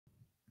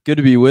Good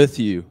to be with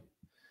you.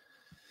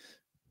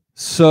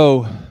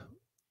 So,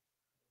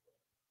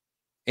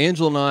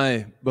 Angela and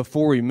I,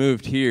 before we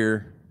moved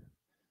here,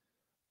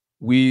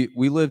 we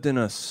lived in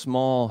a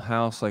small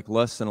house, like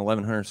less than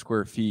 1,100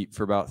 square feet,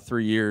 for about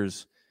 3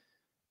 years.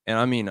 And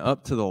I mean,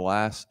 up to the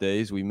last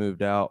days we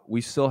moved out, we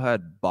still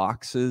had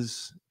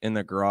boxes in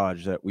the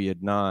garage that we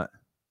had not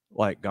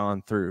like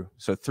gone through.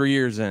 So 3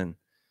 years in,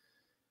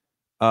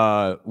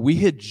 we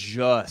had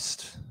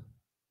just.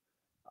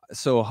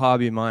 So a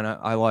hobby of mine,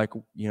 I like,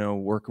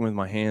 working with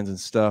my hands and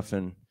stuff.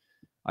 And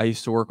I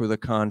used to work with a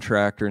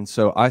contractor. And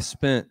so I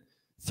spent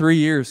 3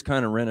 years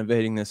kind of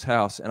renovating this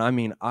house. And I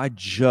mean, I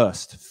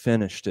just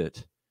finished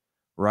it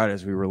right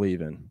as we were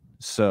leaving.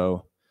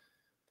 So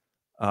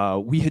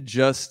we had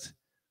just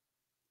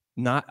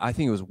I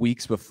think it was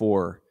weeks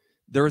before,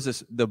 there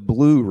was the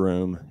blue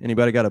room.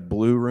 Anybody got a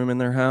blue room in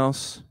their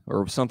house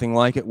or something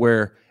like it,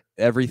 where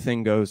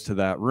everything goes to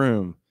that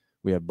room?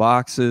 We had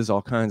boxes,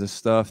 all kinds of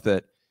stuff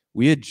that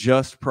we had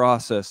just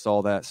processed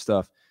all that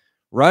stuff.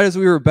 Right as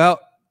we were about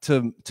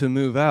to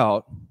move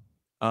out,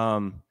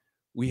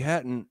 we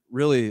hadn't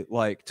really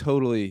like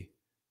totally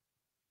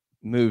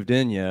moved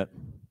in yet.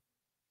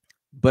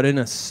 But in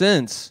a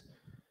sense,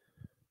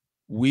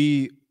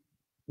 we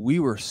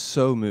were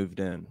so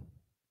moved in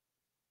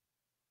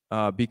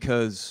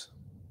because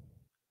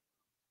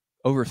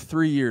over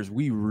 3 years,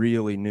 we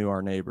really knew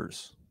our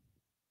neighbors.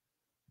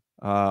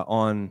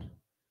 On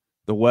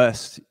the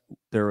west,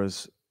 there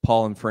was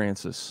Paul and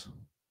Francis.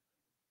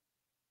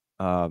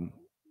 Paul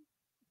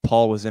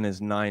was in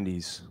his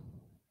 90s,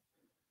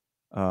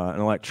 an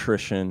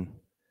electrician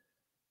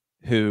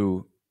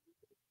who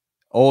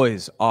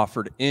always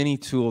offered any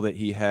tool that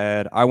he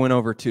had. I went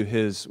over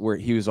to where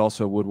he was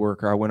also a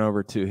woodworker. I went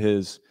over to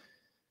his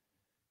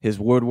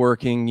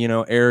woodworking,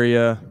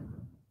 area.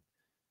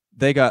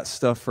 They got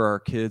stuff for our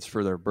kids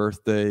for their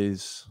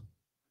birthdays.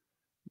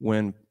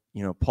 When,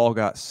 Paul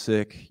got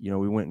sick,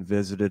 we went and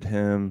visited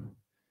him,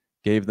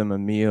 gave them a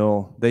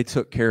meal. They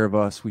took care of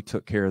us. We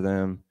took care of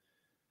them.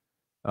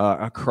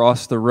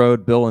 Across the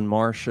road, Bill and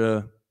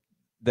Marcia,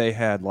 they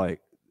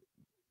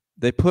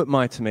put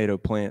my tomato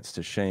plants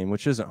to shame,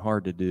 which isn't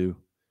hard to do,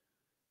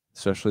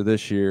 especially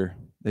this year.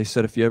 They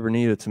said, if you ever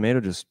need a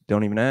tomato, just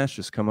don't even ask.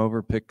 Just come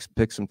over,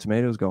 pick some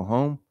tomatoes, go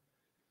home.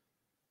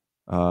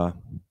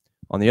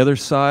 On the other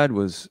side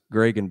was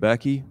Greg and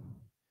Becky.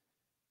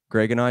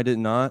 Greg and I did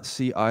not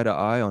see eye to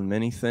eye on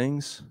many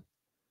things,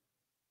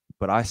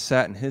 but I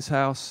sat in his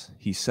house.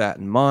 He sat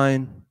in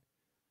mine.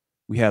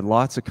 We had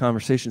lots of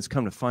conversations.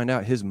 Come to find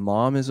out, his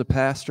mom is a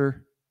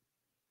pastor.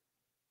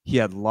 He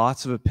had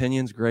lots of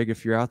opinions. Greg,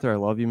 if you're out there, I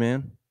love you,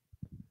 man.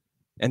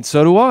 And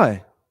so do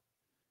I.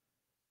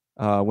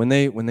 When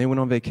they went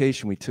on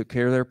vacation, we took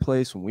care of their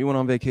place. When we went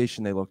on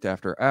vacation, they looked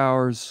after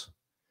ours.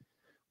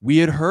 We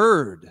had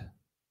heard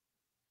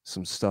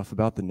some stuff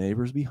about the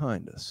neighbors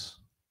behind us.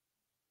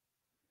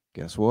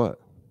 Guess what?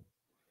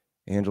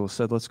 Angela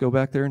said, let's go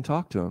back there and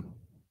talk to them.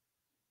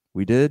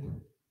 We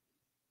did.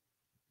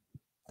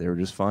 They were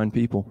just fine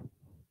people.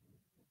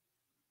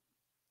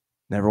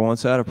 Never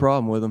once had a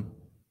problem with them.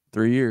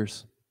 3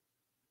 years.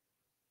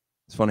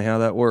 It's funny how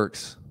that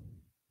works.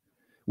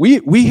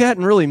 We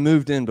hadn't really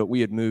moved in, but we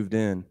had moved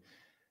in.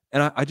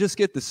 And I just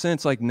get the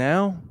sense, like,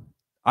 now,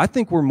 I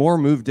think we're more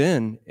moved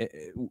in.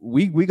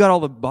 We got all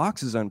the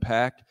boxes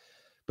unpacked,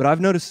 but I've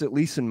noticed, at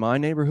least in my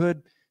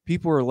neighborhood,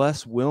 people are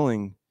less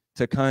willing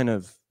to kind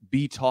of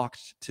be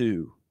talked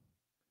to.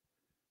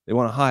 They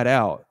want to hide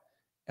out.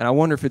 And I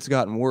wonder if it's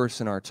gotten worse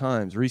in our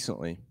times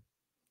recently.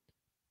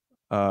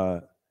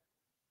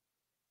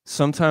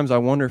 Sometimes I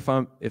wonder if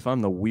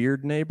I'm the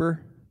weird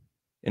neighbor,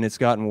 and it's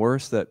gotten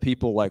worse that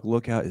people like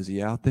look out, is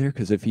he out there?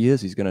 Because if he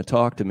is, he's going to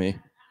talk to me.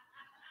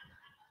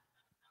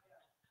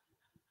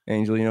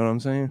 Angel, you know what I'm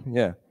saying?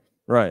 Yeah,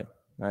 right.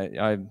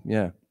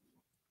 Yeah.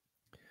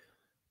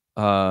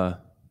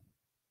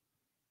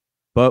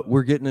 But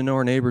we're getting to know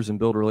our neighbors and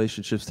build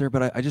relationships there.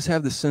 But I just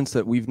have the sense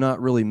that we've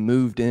not really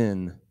moved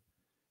in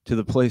to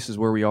the places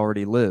where we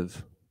already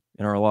live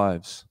in our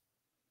lives.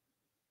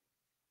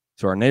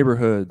 To our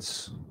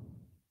neighborhoods,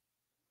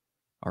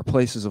 our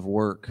places of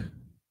work,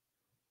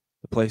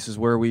 the places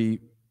where we,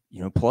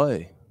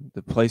 play,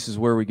 the places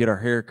where we get our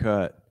hair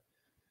cut.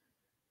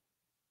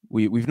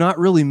 We've not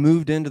really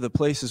moved into the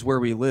places where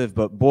we live,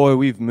 but boy,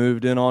 we've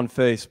moved in on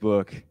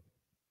Facebook.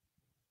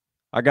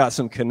 I got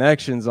some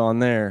connections on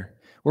there.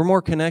 We're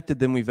more connected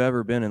than we've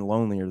ever been and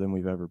lonelier than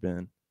we've ever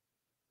been.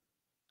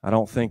 I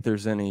don't think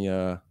there's any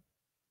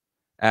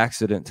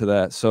accident to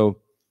that.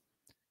 So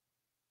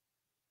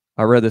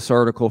I read this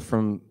article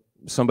from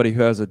somebody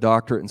who has a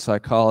doctorate in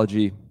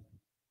psychology.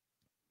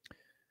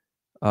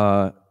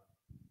 And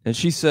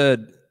she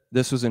said,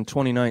 this was in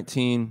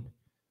 2019,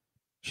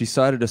 she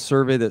cited a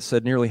survey that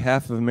said nearly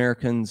half of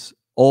Americans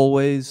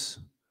always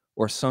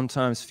or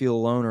sometimes feel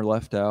alone or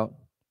left out.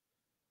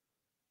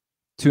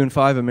 2 in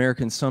 5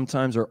 Americans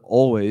sometimes or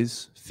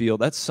always feel,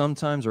 that's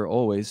sometimes or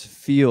always,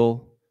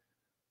 feel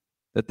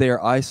that they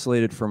are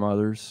isolated from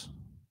others.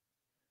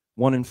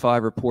 1 in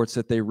 5 reports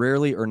that they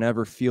rarely or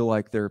never feel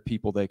like there are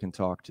people they can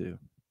talk to.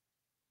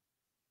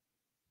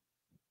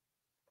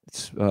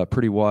 It's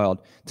pretty wild.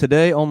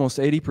 Today, almost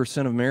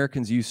 80% of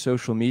Americans use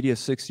social media,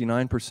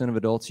 69% of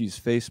adults use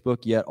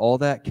Facebook, yet all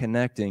that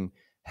connecting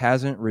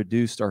hasn't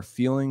reduced our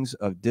feelings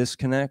of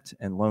disconnect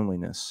and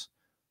loneliness.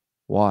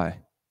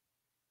 Why?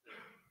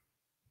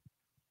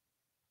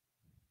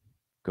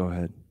 Go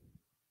ahead.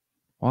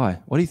 Why?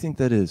 What do you think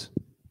that is?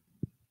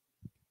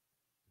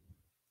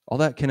 All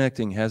that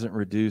connecting hasn't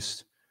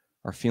reduced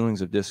our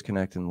feelings of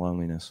disconnect and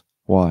loneliness.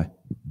 Why?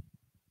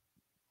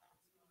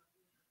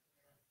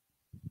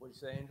 What do you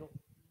say, Angel?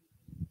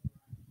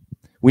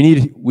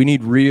 We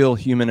need real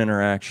human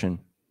interaction.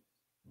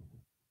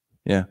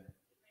 Yeah.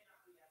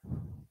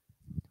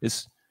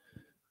 It's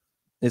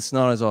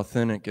not as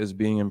authentic as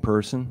being in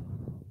person.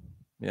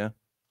 Yeah.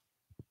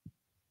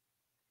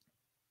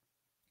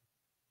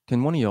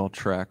 Can one of y'all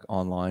track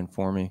online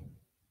for me?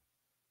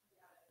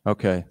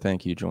 Okay,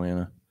 thank you,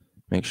 Joanna.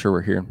 Make sure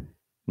we're here.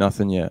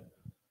 Nothing yet.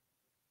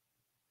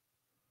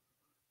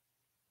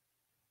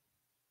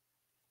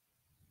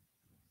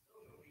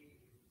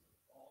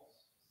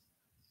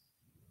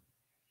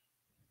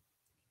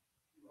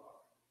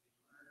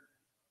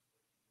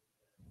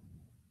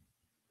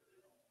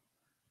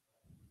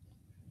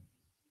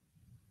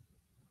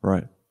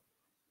 Right.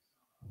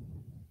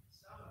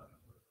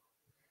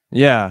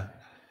 Yeah.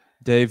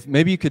 Dave,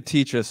 maybe you could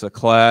teach us a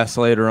class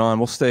later on.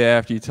 We'll stay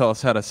after you tell us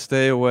how to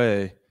stay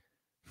away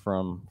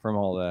from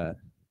all that.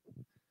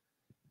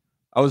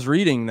 I was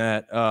reading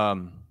that a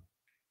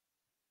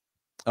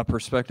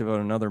perspective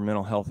of another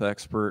mental health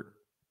expert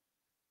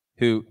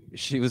who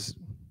she was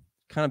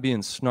kind of being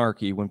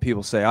snarky when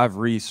people say, I've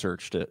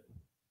researched it.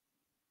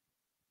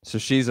 So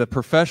she's a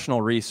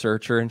professional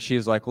researcher, and she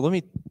was like, well,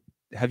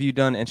 have you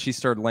done, and she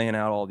started laying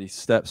out all these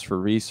steps for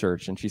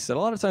research. And she said, a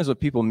lot of times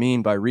what people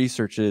mean by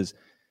research is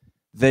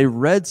they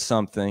read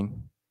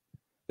something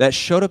that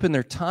showed up in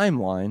their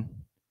timeline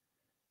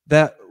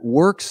that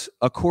works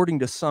according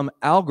to some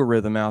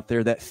algorithm out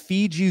there that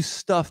feeds you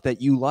stuff that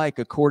you like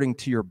according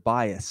to your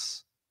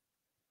bias.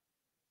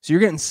 So you're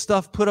getting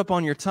stuff put up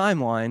on your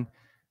timeline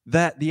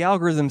that the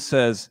algorithm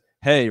says,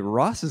 hey,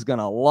 Ross is going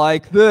to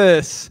like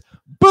this.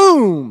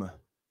 Boom.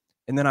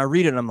 And then I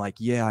read it and I'm like,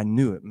 yeah, I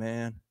knew it,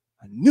 man.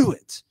 I knew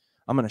it.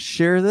 I'm going to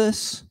share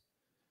this.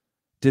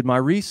 Did my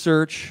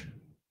research.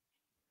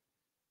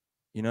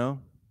 You know,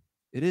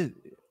 it is.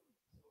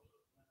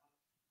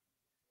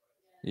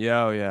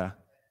 Yeah, oh yeah.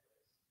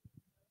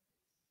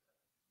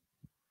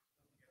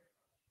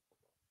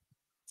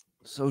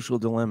 Social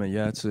dilemma.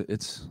 Yeah,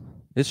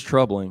 it's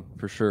troubling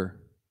for sure.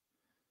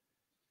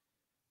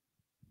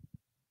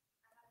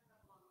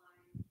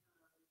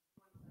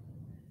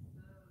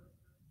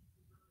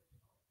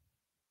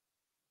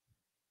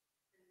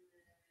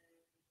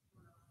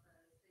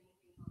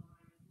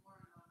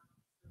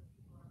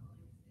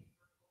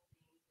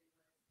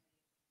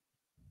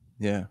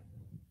 Yeah.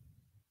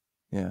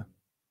 Yeah.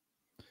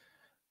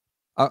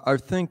 I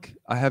think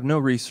I have no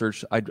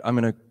research. I'm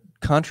going to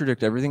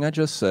contradict everything I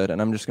just said,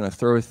 and I'm just going to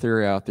throw a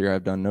theory out there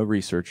I've done no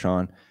research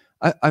on.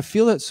 I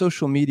feel that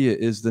social media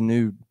is the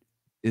new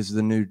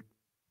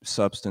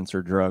substance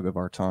or drug of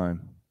our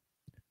time.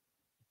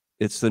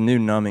 It's the new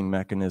numbing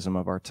mechanism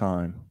of our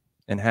time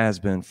and has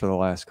been for the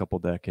last couple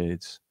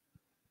decades.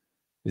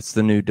 It's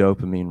the new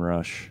dopamine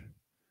rush.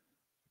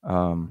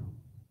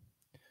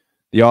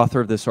 The author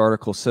of this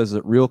article says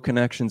that real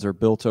connections are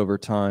built over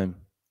time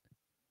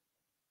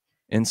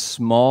in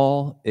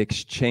small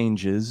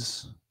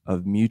exchanges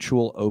of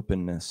mutual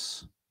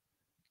openness,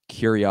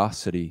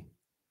 curiosity,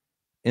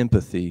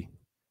 empathy,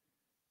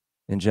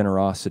 and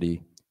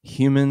generosity.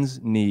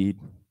 Humans need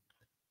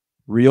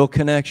real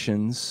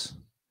connections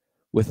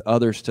with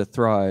others to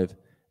thrive.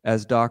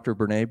 As Dr.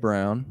 Brene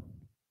Brown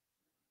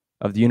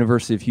of the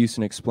University of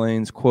Houston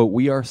explains, quote,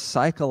 we are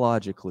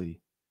psychologically,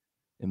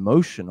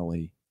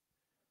 emotionally,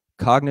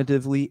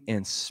 cognitively,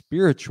 and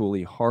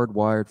spiritually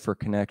hardwired for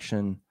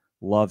connection,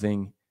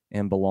 loving,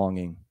 and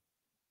belonging.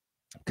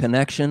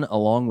 Connection,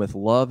 along with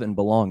love and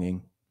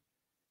belonging,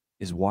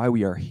 is why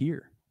we are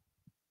here.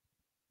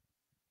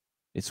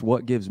 It's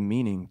what gives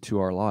meaning to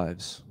our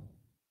lives.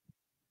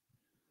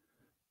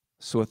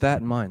 So with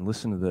that in mind,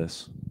 listen to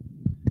this.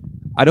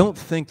 I don't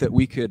think that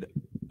we could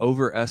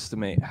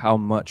overestimate how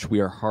much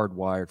we are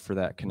hardwired for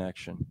that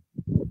connection.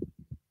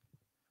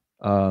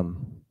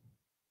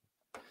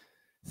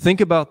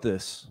 Think about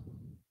this.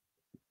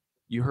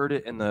 You heard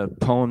it in the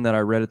poem that I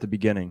read at the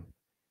beginning.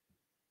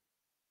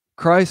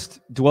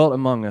 Christ dwelt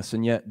among us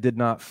and yet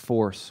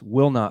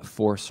will not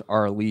force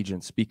our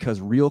allegiance,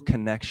 because real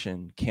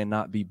connection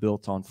cannot be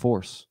built on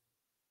force.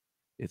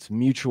 It's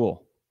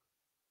mutual.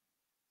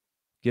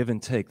 Give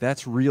and take.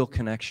 That's real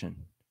connection.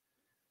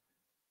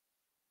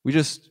 We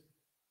just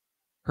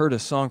heard a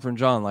song from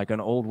John, like an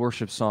old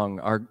worship song.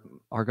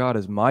 Our God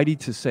is mighty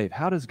to save.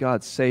 How does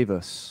God save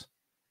us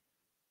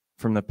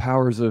from the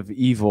powers of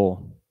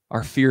evil,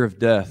 our fear of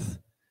death,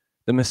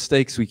 the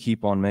mistakes we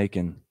keep on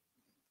making?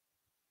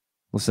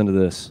 Listen to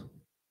this.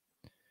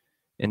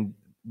 In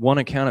one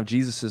account of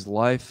Jesus'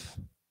 life,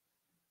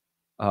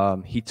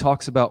 he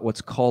talks about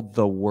what's called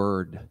the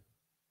Word.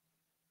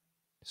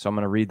 So I'm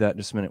going to read that in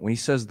just a minute. When he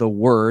says the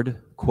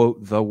word,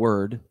 quote, the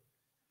word,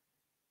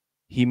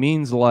 he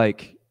means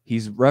like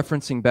he's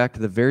referencing back to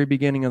the very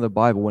beginning of the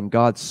Bible when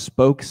God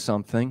spoke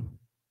something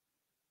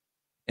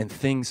and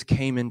things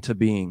came into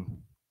being.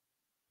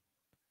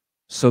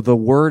 So the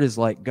word is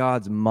like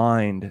God's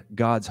mind,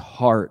 God's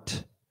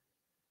heart,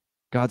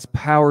 God's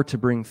power to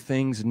bring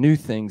things, new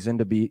things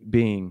into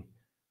being.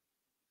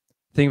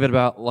 Think of it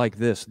about like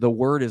this. The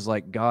word is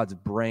like God's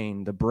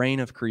brain, the brain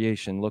of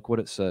creation. Look what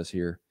it says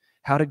here.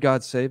 How did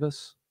God save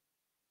us?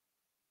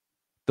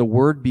 The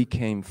word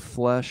became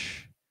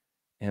flesh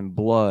and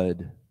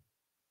blood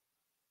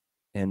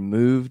and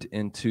moved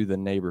into the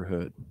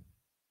neighborhood.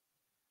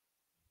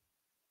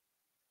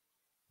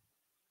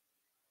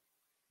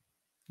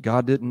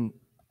 God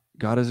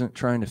isn't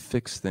trying to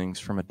fix things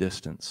from a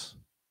distance.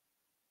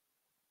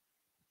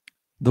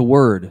 The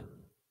word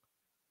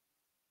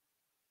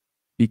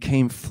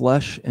became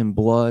flesh and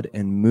blood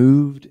and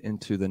moved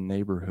into the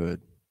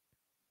neighborhood.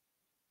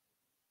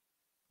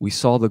 We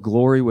saw the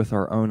glory with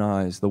our own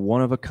eyes, the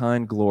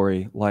one-of-a-kind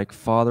glory, like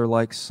Father,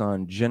 like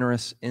Son,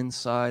 generous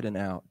inside and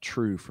out,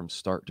 true from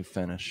start to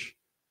finish.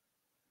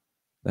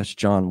 That's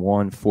John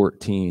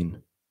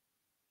 1:14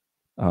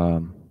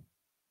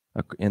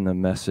 in the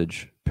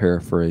Message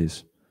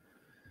paraphrase.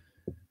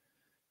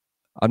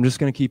 I'm just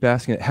going to keep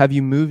asking it. Have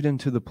you moved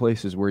into the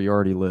places where you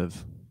already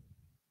live?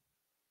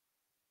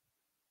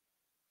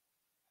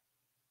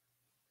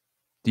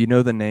 Do you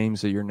know the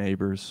names of your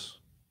neighbors?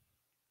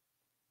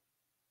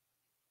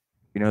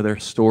 You know their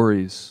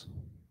stories?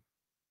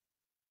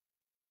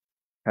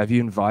 Have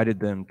you invited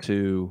them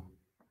to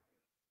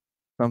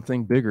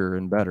something bigger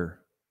and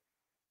better?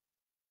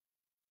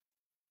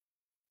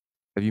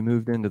 Have you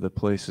moved into the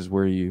places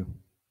where you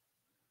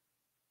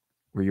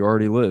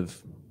already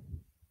live?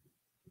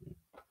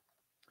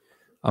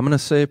 I'm going to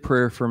say a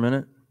prayer for a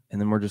minute, and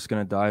then we're just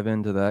going to dive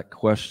into that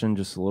question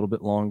just a little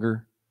bit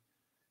longer.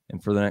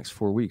 And for the next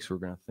 4 weeks, we're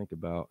going to think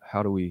about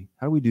how do we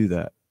do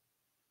that?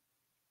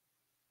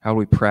 How do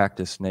we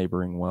practice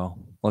neighboring well?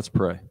 Let's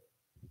pray.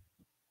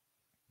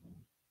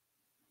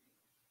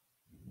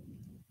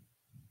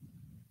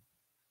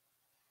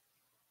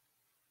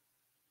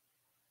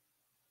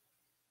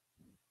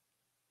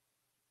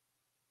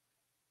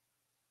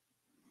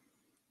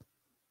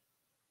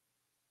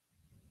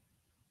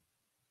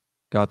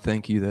 God,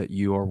 thank you that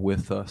you are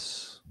with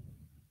us.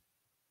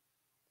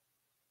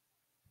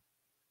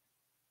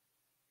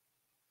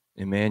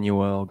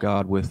 Emmanuel,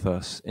 God with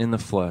us in the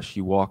flesh.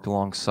 You walked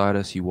alongside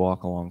us. You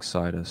walk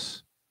alongside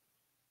us.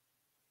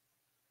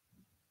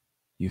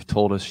 You've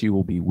told us you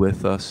will be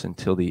with us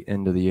until the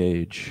end of the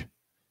age.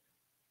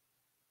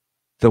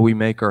 Though we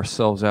make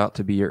ourselves out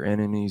to be your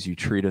enemies, you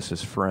treat us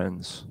as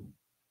friends.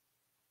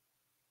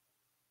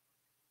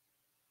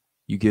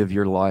 You give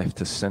your life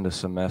to send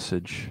us a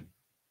message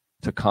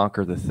to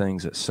conquer the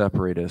things that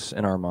separate us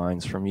in our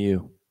minds from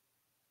you.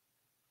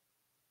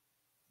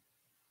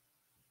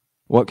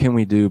 What can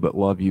we do but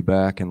love you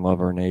back and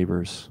love our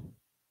neighbors?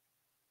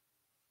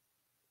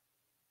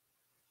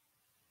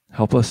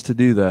 Help us to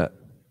do that.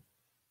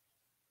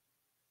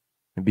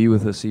 And be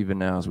with us even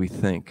now as we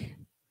think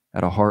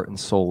at a heart and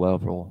soul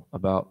level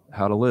about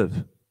how to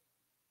live.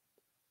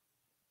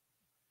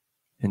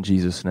 In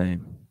Jesus'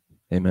 name,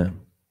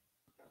 amen.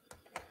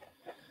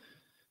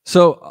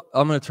 So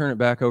I'm going to turn it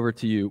back over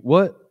to you.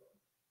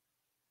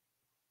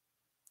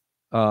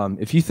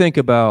 If you think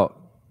about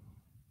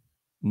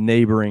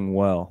neighboring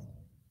well,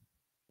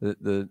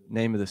 the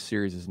name of the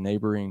series is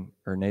Neighboring,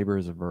 or Neighbor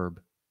is a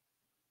Verb.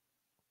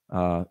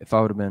 If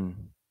I would have been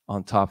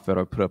on top of it,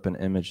 I would put up an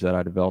image that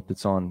I developed.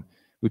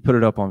 We put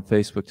it up on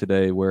Facebook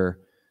today where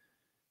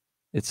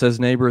it says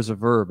neighbor is a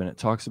verb, and it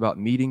talks about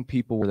meeting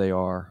people where they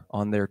are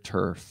on their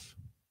turf,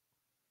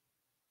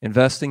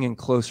 investing in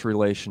close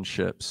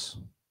relationships,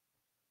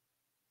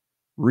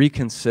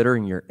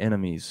 reconsidering your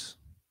enemies,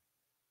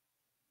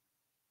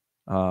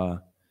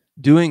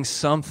 doing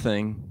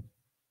something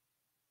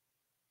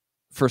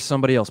for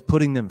somebody else,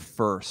 putting them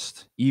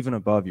first, even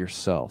above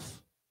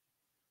yourself,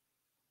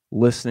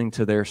 listening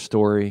to their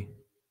story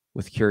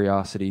with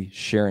curiosity,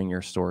 sharing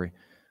your story.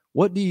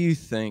 What do you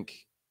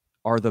think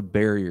are the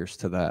barriers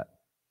to that?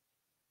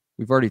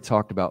 We've already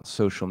talked about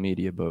social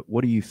media, but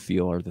what do you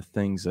feel are the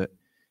things that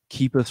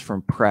keep us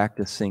from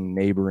practicing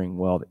neighboring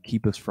well, that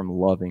keep us from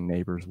loving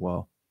neighbors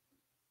well?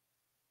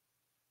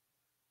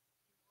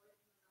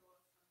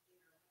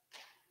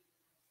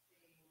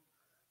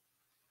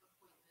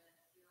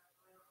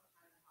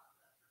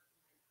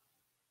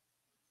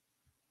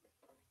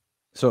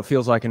 So it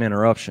feels like an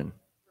interruption.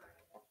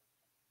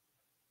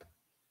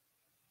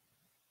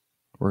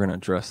 We're going to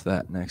address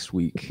that next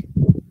week.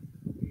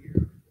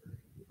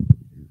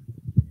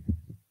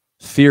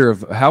 Fear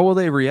of how will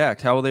they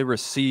react? How will they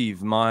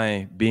receive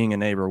my being a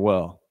neighbor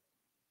well?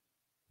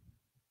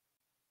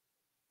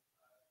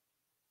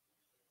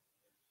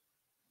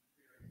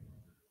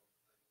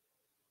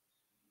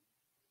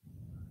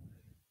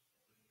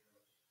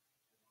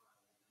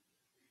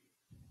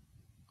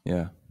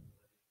 Yeah.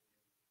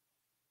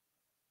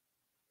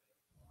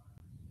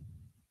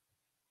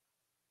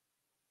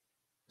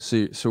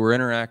 So we're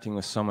interacting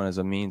with someone as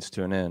a means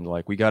to an end.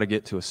 Like, we got to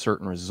get to a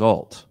certain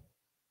result.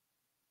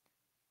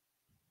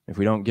 If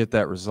we don't get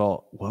that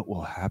result, what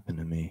will happen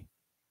to me?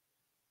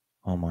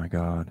 Oh my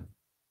God.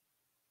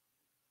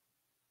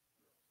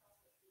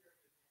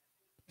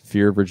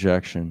 Fear of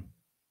rejection.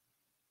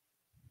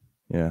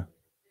 Yeah.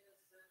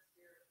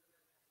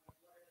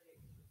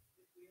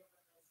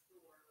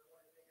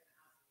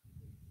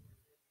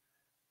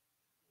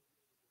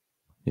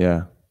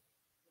 Yeah.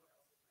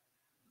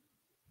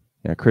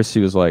 Yeah. Christy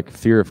was like,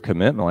 fear of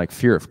commitment, like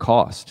fear of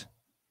cost.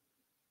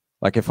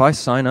 Like, if I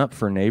sign up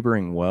for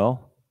Neighboring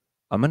Well,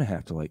 I'm going to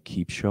have to like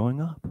keep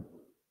showing up.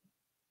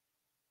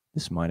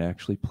 This might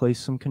actually place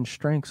some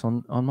constraints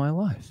on my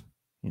life,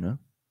 you know?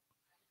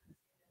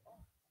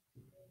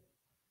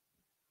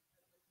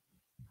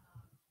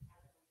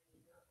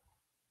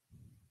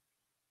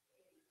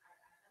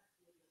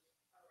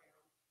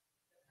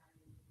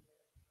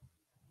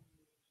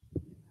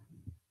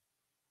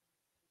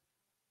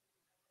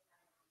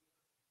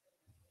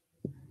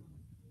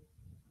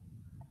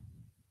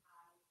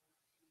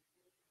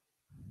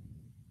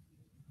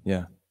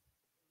 Yeah.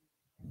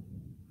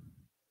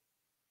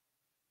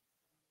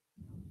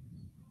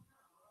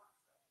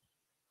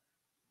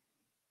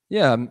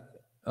 Yeah.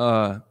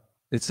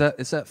 It's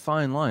that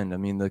fine line. I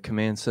mean, the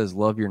command says,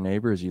 love your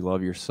neighbor as you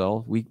love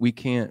yourself. We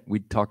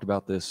talked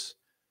about this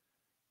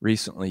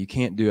recently. You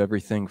can't do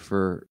everything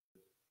for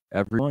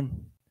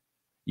everyone.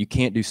 You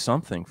can't do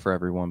something for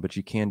everyone, but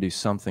you can do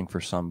something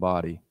for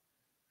somebody.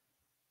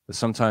 But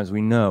sometimes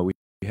we know we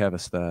have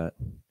us that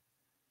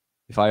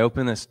if I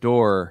open this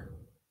door,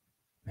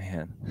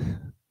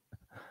 man,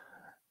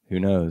 who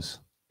knows?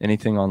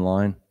 Anything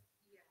online?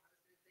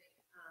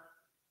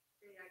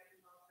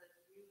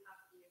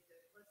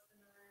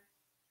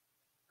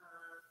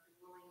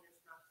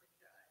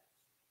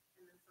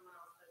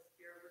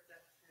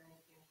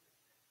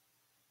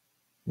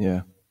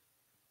 Yeah.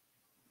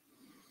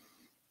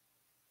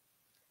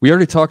 We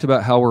already talked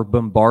about how we're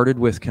bombarded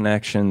with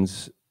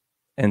connections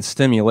and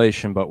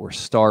stimulation, but we're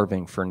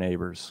starving for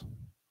neighbors.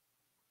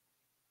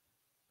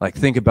 Like,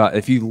 think about,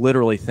 if you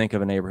literally think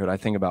of a neighborhood, I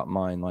think about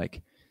mine.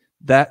 Like,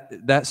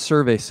 that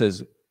survey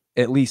says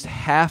at least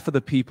half of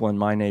the people in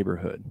my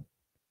neighborhood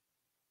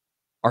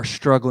are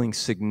struggling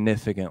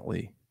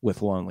significantly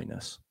with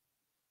loneliness.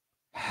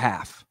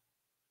 Half.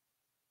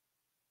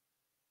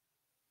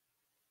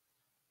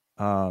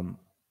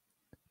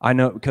 I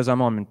know because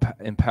I'm on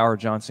Empower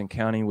Johnson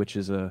County, which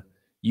is a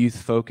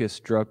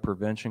youth-focused drug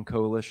prevention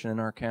coalition in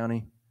our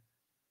county.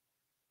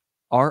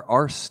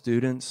 Our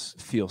students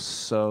feel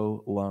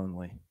so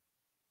lonely,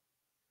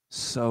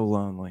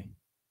 so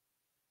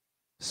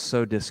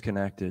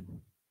disconnected.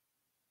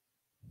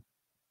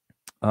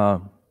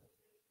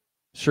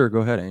 Sure, go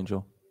ahead,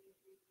 Angel.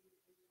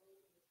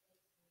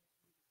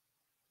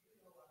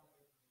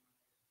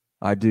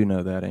 I do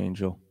know that,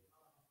 Angel.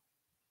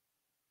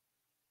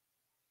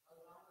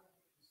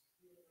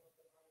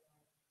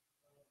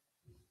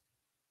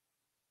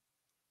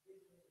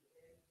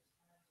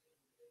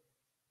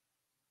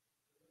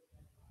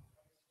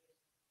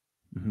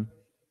 Mm-hmm.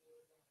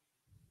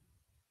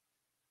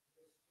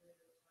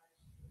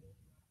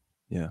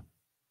 Yeah.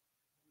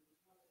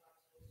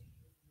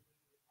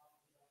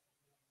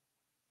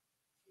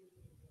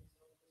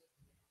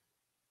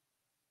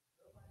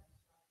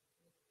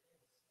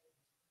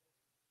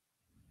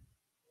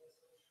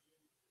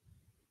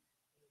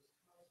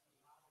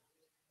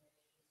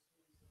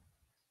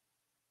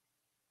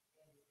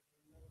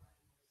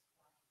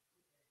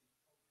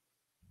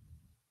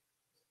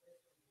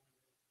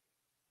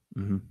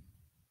 Mm-hmm.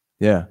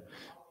 Yeah.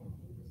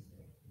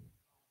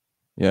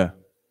 Yeah.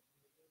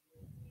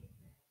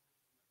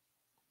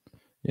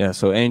 Yeah.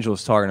 So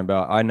Angel's talking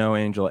about, I know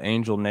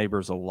Angel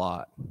neighbors a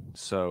lot.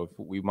 So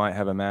we might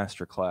have a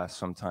master class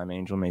sometime.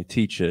 Angel may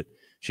teach it.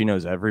 She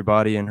knows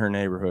everybody in her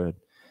neighborhood.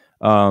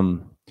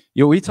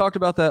 We talked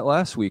about that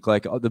last week.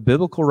 Like, the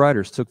biblical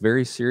writers took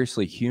very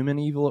seriously human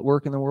evil at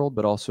work in the world,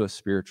 but also a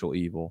spiritual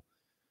evil.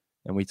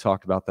 And we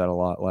talked about that a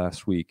lot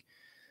last week.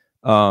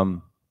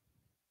 Go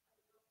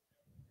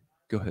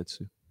ahead,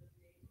 Sue.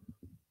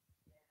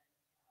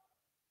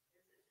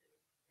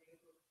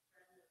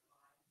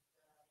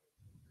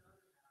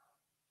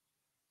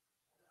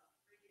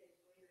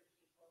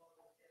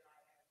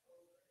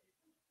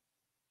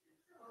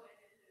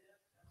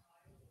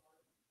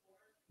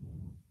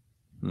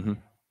 Mm-hmm.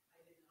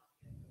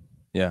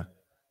 Yeah.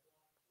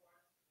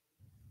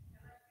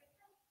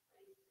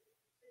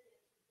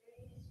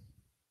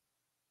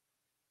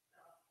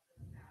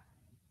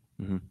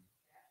 Mm-hmm.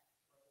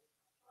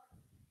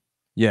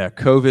 Yeah,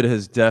 COVID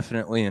has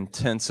definitely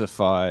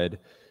intensified.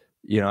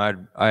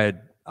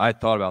 I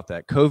thought about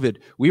that. COVID,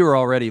 we were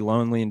already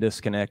lonely and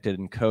disconnected,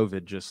 and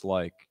COVID just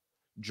like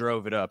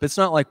drove it up. It's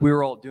not like we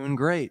were all doing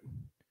great.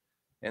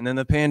 And then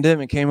the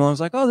pandemic came along. I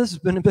was like, oh, this has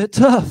been a bit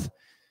tough.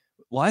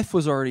 Life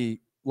was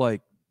already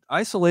like,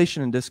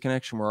 isolation and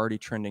disconnection were already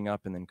trending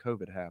up, and then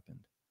COVID happened.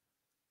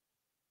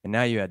 And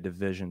now you add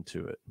division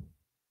to it.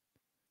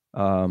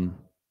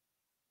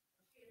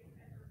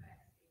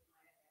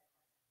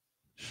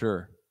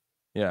 Sure.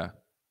 Yeah.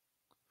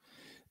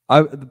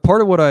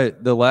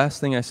 The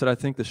last thing I said, I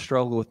think the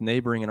struggle with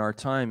neighboring in our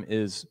time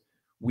is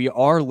we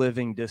are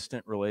living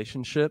distant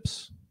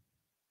relationships.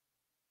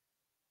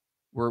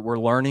 We're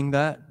learning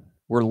that.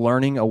 We're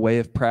learning a way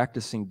of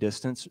practicing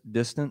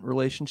distant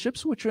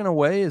relationships, which in a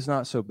way is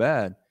not so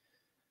bad.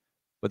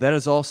 But that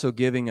is also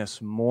giving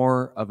us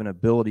more of an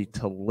ability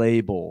to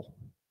label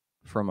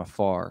from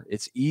afar.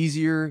 It's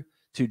easier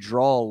to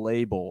draw a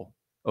label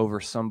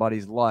over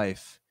somebody's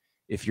life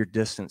if you're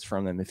distanced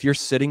from them. If you're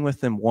sitting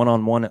with them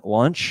one-on-one at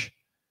lunch,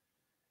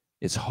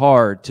 it's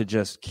hard to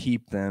just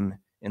keep them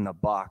in the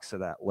box of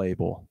that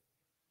label.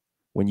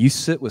 When you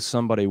sit with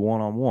somebody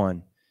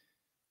one-on-one,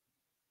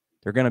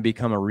 they're going to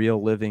become a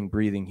real living,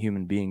 breathing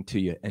human being to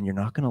you. And you're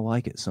not going to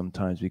like it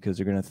sometimes because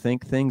they're going to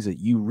think things that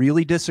you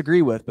really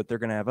disagree with, but they're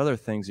going to have other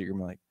things that you're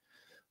like,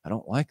 I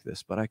don't like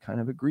this, but I kind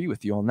of agree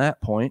with you on that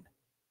point.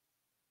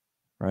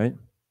 Right?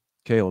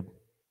 Caleb.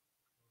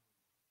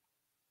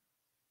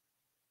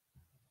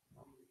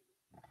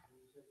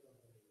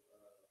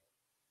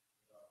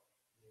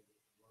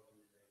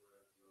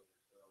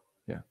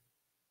 Yeah.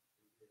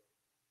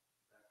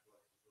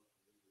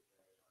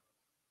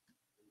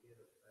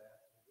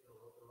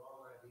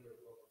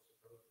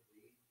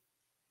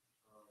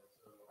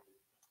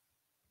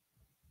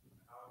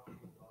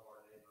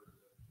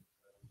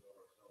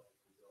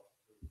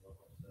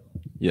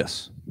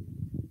 Yes.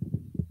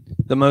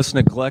 The most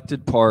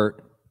neglected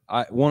part,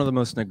 one of the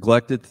most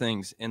neglected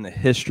things in the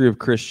history of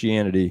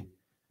Christianity,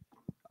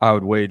 I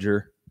would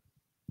wager,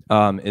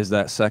 is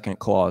that second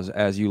clause,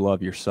 as you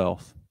love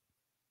yourself.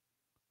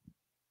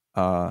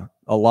 A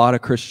lot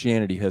of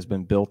Christianity has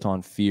been built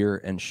on fear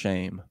and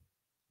shame,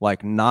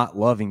 like not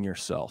loving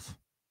yourself.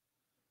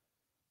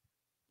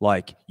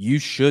 Like you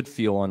should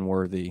feel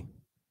unworthy.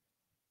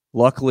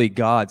 Luckily,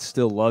 God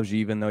still loves you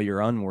even though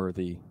you're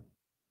unworthy.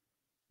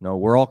 No,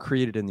 we're all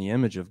created in the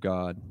image of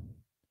God.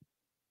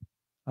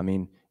 I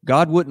mean,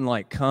 God wouldn't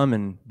like come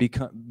and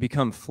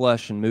become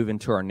flesh and move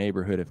into our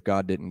neighborhood if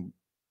God didn't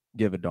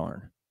give a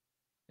darn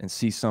and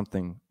see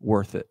something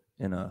worth it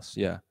in us.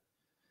 Yeah.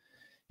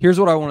 Here's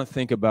what I want to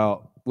think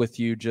about with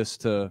you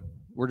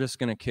we're just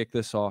going to kick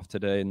this off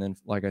today. And then,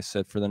 like I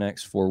said, for the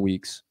next 4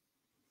 weeks,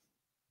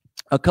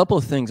 a couple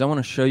of things. I want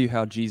to show you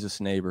how Jesus'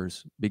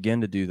 neighbors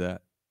begin to do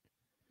that.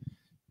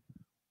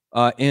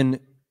 I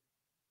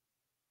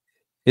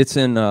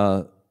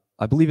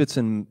believe it's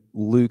in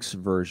Luke's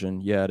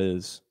version. Yeah, it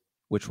is,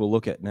 which we'll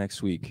look at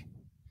next week.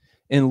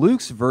 In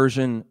Luke's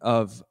version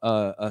of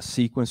a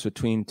sequence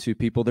between two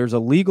people, there's a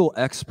legal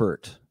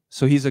expert.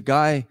 So he's a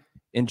guy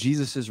in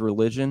Jesus's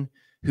religion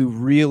who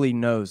really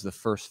knows the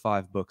first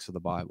 5 books of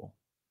the Bible,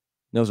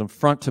 knows them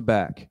front to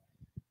back.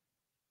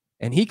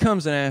 And he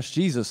comes and asks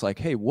Jesus, like,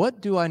 hey,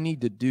 what do I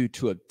need to do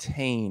to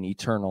obtain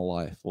eternal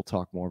life? We'll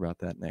talk more about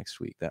that next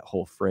week, that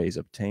whole phrase,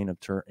 obtain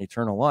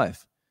eternal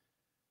life.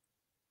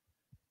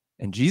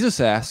 And Jesus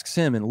asks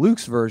him in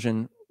Luke's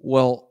version,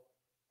 well,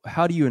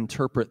 how do you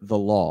interpret the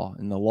law?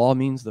 And the law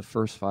means the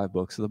first 5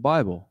 books of the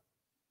Bible.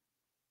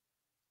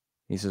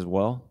 He says,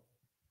 well,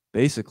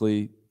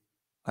 basically,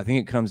 I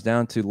think it comes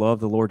down to love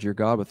the Lord your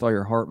God with all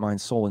your heart, mind,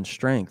 soul, and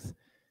strength,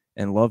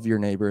 and love your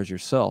neighbor as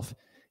yourself.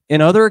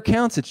 In other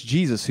accounts, it's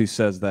Jesus who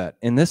says that.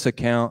 In this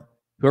account,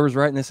 whoever's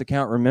writing this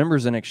account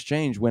remembers an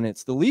exchange when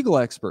it's the legal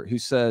expert who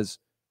says,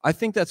 I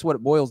think that's what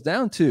it boils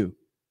down to.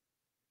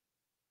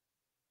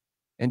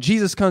 And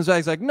Jesus comes back,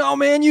 he's like, no,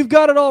 man, you've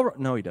got it all right.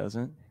 No, he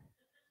doesn't.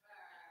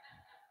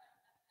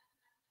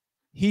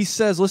 He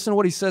says, listen to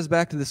what he says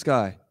back to this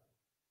guy.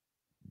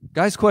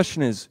 Guy's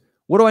question is,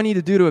 what do I need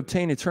to do to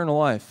obtain eternal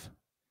life?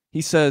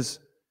 He says,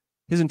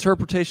 his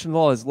interpretation of the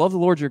law is love the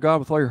Lord your God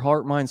with all your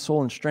heart, mind,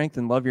 soul, and strength,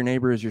 and love your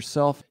neighbor as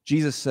yourself.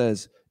 Jesus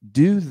says,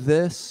 do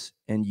this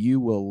and you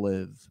will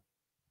live.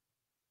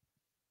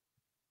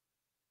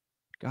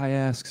 Guy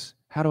asks,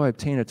 how do I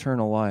obtain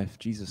eternal life?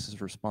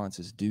 Jesus' response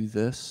is, do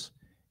this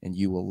and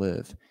you will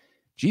live.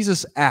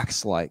 Jesus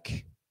acts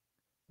like,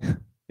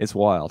 it's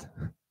wild.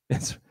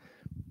 It's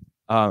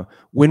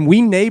when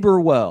we neighbor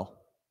well,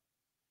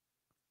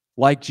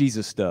 like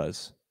Jesus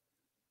does,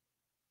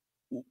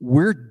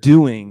 we're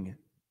doing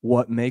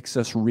what makes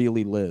us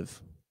really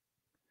live.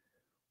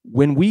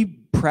 When we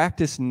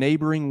practice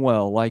neighboring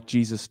well, like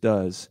Jesus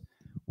does,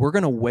 we're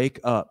going to wake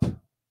up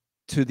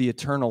to the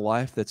eternal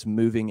life that's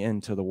moving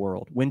into the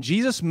world. When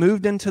Jesus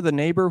moved into the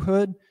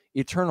neighborhood,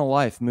 eternal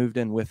life moved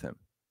in with him.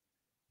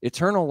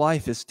 Eternal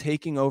life is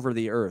taking over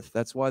the earth.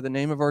 That's why the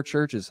name of our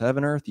church is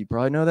HeavenEarth. You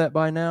probably know that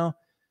by now.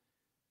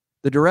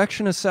 The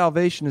direction of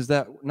salvation is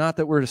that not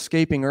that we're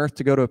escaping earth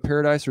to go to a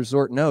paradise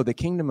resort. No, the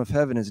kingdom of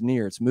heaven is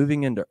near. It's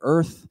moving into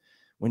earth.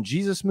 When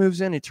Jesus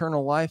moves in,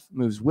 eternal life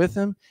moves with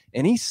him.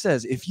 And he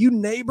says, if you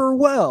neighbor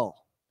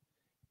well,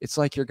 it's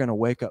like you're going to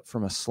wake up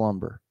from a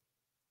slumber.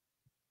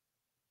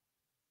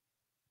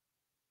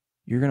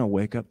 You're going to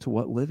wake up to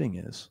what living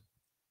is.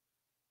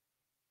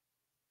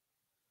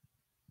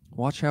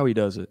 Watch how he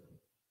does it.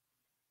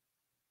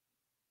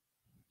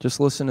 Just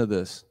listen to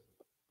this.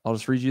 I'll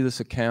just read you this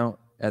account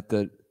at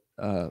the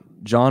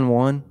John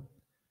 1.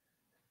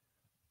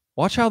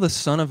 Watch how the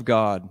Son of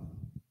God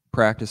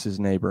practices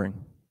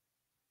neighboring.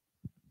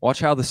 Watch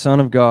how the Son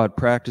of God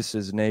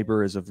practices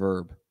neighbor as a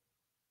verb.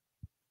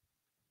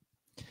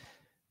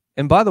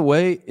 And by the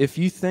way, if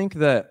you think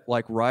that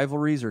like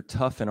rivalries are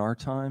tough in our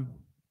time,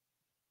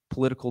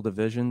 political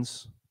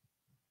divisions,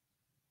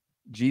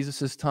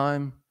 Jesus'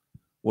 time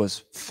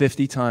was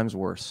 50 times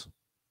worse.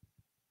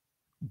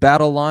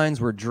 Battle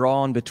lines were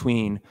drawn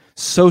between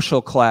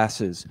social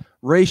classes,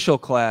 racial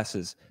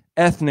classes,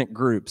 ethnic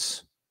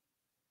groups,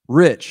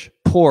 rich,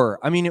 poor.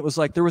 I mean, it was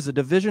like there was a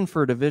division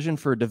for a division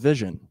for a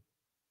division.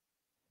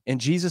 And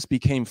Jesus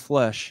became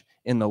flesh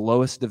in the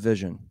lowest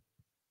division.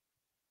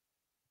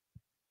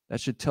 That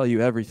should tell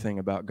you everything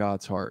about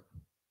God's heart.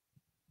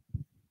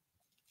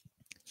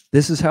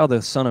 This is how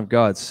the Son of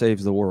God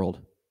saves the world.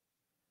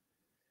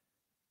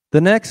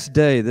 The next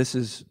day, this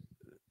is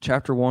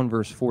chapter 1,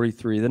 verse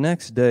 43. The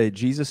next day,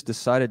 Jesus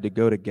decided to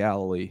go to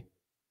Galilee.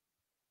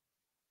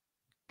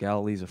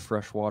 Galilee's a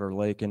freshwater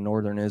lake in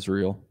northern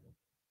Israel.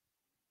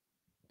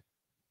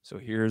 So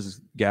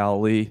here's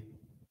Galilee.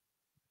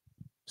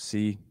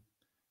 See,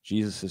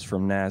 Jesus is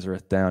from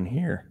Nazareth down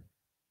here.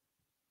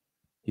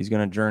 He's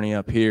going to journey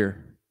up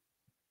here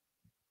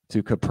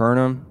to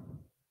Capernaum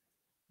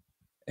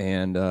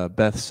and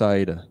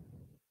Bethsaida.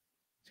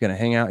 He's going to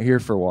hang out here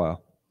for a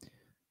while.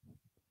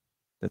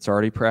 That's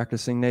already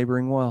practicing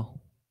neighboring well.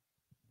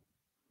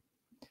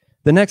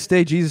 The next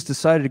day, Jesus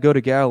decided to go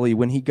to Galilee.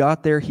 When he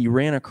got there, he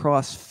ran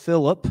across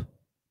Philip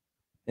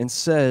and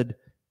said,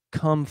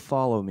 "Come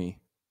follow me."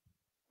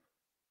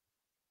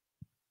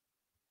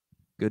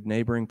 Good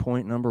neighboring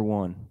point number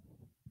one.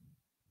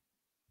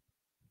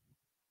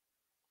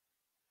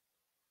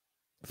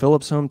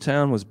 Philip's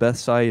hometown was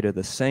Bethsaida,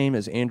 the same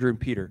as Andrew and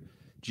Peter.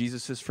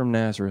 Jesus is from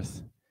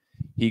Nazareth.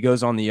 He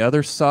goes on the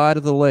other side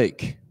of the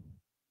lake,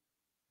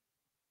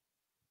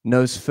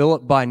 knows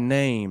Philip by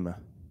name,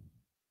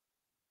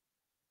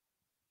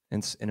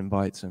 and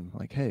invites him,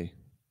 like, hey,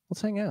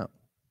 let's hang out.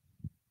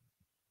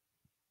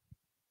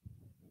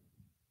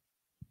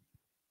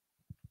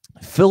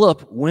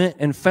 Philip went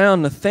and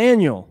found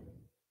Nathanael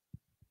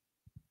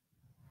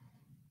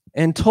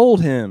and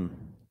told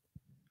him,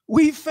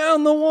 "We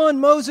found the one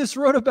Moses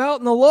wrote about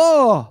in the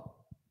law."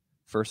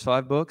 First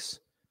 5 books.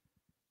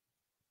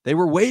 They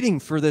were waiting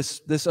for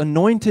this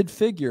anointed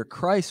figure.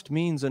 Christ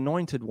means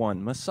anointed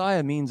one.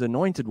 Messiah means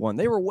anointed one.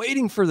 They were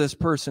waiting for this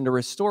person to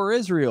restore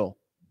Israel.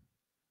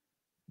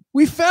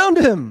 We found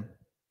him.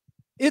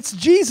 It's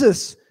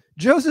Jesus,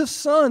 Joseph's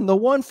son, the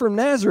one from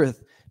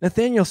Nazareth.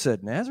 Nathanael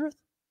said, "Nazareth?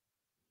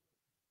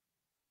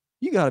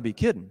 You got to be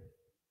kidding.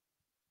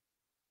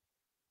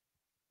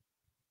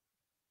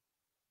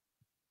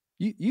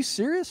 You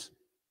serious?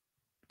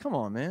 Come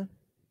on, man.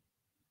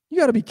 You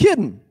got to be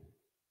kidding."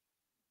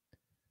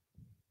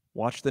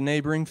 Watch the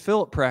neighboring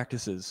Philip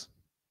practices.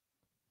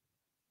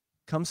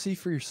 Come see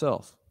for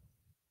yourself.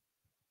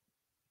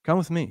 Come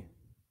with me.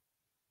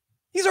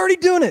 He's already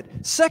doing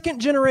it. Second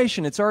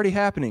generation, it's already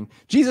happening.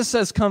 Jesus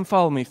says, "Come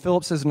follow me."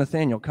 Philip says,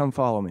 "Nathanael, come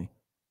follow me.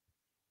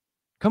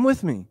 Come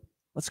with me.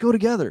 Let's go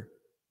together."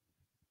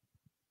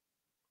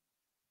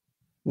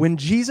 When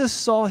Jesus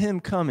saw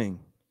him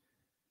coming,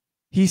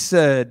 he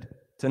said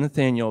to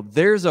Nathanael,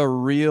 "There's a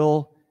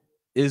real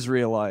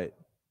Israelite.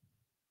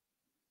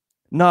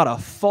 Not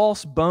a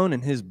false bone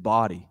in his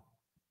body."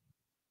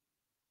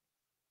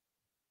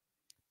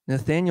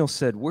 Nathanael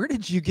said, "Where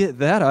did you get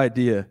that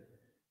idea?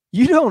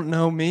 You don't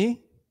know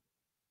me."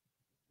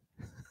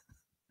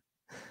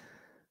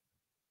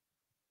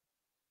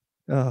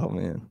 Oh,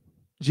 man.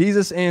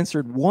 Jesus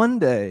answered, "One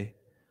day,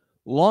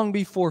 long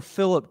before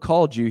Philip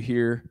called you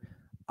here,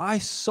 I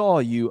saw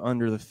you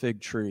under the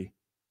fig tree."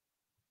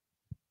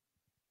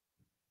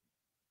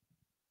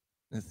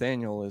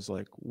 Nathanael is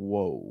like,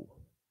 whoa.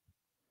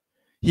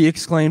 He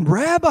exclaimed,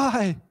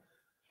 "Rabbi,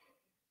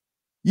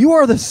 you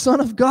are the Son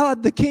of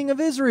God, the King of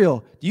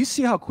Israel." Do you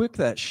see how quick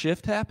that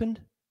shift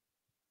happened?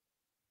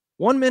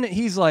 One minute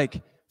he's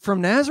like,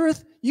 "From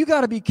Nazareth? You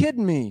got to be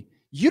kidding me.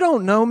 You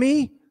don't know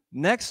me."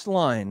 Next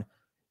line,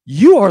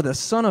 "You are the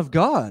Son of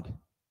God."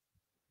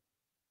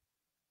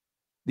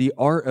 The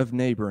art of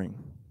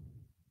neighboring.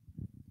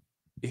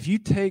 If you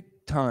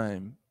take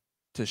time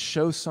to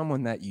show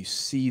someone that you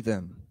see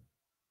them,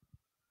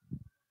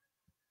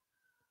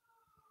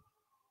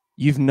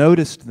 you've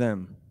noticed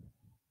them,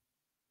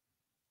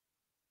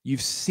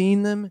 you've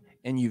seen them,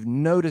 and you've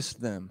noticed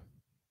them,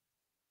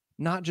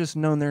 not just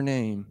known their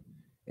name,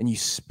 and you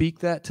speak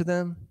that to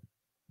them,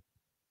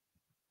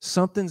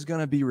 something's going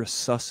to be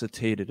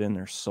resuscitated in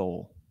their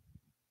soul.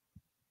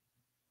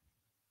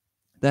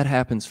 That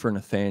happens for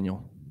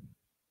Nathanael.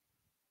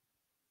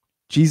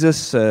 Jesus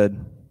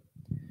said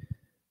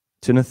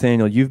to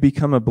Nathanael, "You've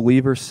become a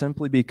believer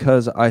simply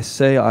because I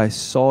say I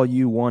saw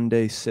you one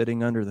day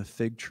sitting under the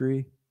fig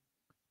tree.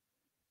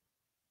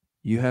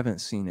 You haven't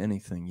seen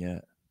anything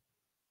yet."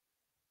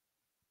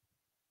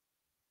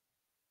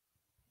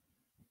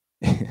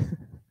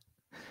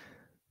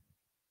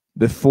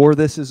 Before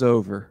this is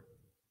over,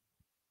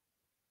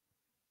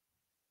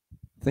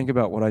 think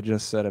about what I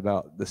just said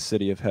about the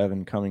city of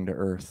heaven coming to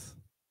earth.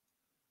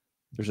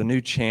 There's a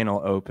new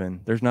channel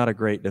open. There's not a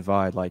great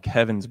divide like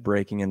heaven's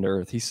breaking into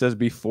earth. He says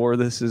before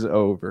this is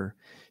over,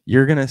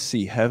 you're going to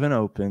see heaven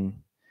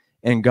open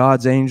and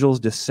God's angels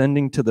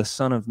descending to the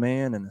Son of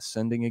Man and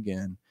ascending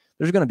again.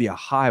 There's going to be a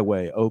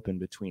highway open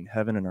between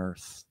heaven and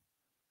earth.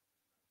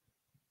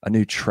 A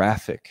new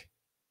traffic,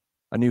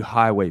 a new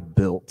highway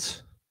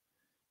built.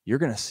 You're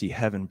going to see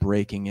heaven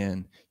breaking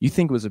in. You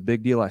think it was a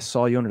big deal I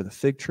saw you under the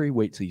fig tree?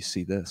 Wait till you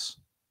see this.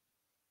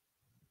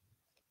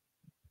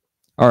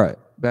 All right,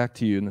 back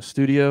to you in the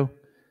studio.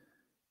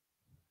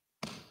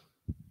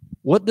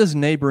 What does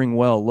neighboring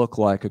well look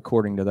like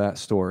according to that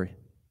story?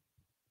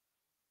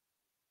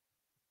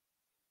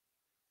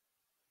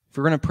 If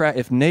we're going to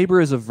if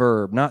neighbor is a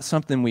verb, not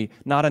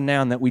a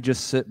noun that we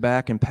just sit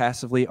back and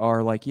passively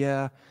are like,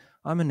 yeah,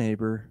 I'm a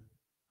neighbor.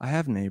 I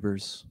have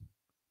neighbors.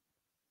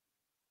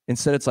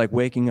 Instead, it's like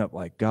waking up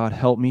like, God,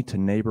 help me to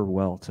neighbor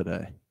well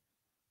today.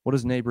 What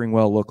does neighboring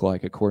well look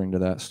like according to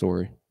that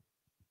story?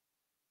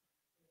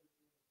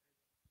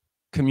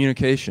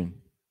 Communication.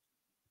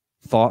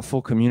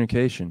 Thoughtful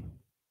communication.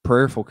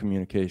 Prayerful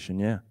communication,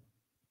 yeah.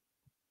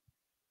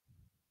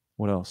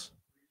 What else?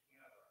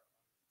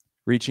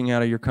 Reaching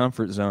out of your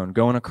comfort zone,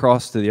 going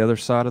across to the other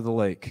side of the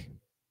lake.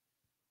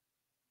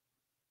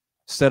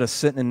 Instead of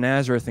sitting in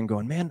Nazareth and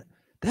going, man,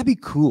 that'd be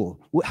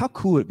cool. How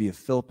cool would it be if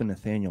Philip and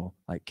Nathaniel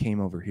came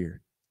over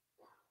here?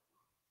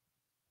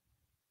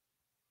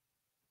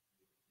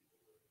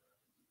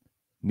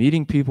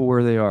 Meeting people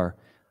where they are.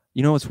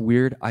 You know what's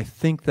weird? I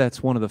think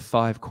that's one of the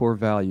 5 core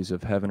values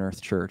of Heaven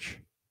Earth Church.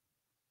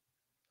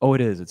 Oh,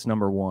 it is. It's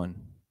number 1.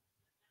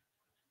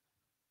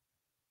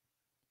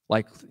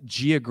 Like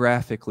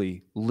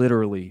geographically,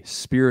 literally,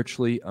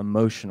 spiritually,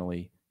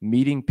 emotionally,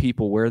 meeting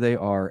people where they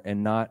are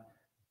and not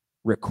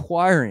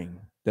requiring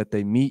that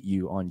they meet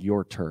you on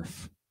your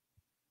turf.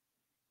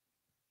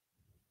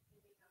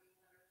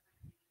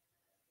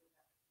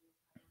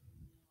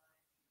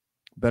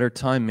 Better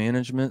time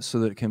management so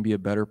that it can be a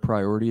better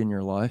priority in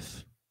your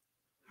life.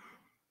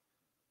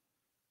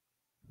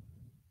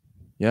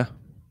 Yeah.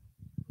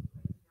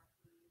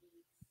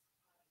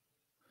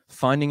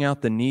 Finding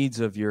out the needs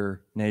of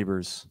your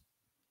neighbors.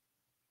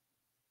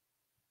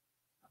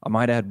 I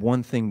might add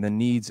one thing, the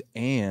needs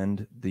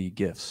and the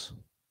gifts.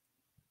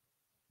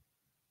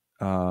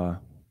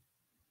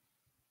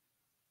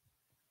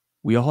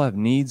 We all have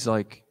needs,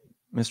 like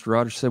Mr.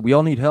 Rogers said. We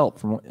all need help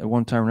from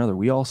one time or another.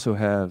 We also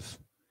have,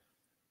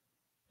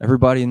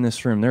 everybody in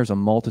this room, there's a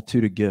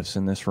multitude of gifts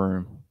in this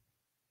room.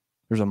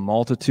 There's a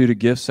multitude of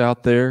gifts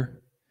out there.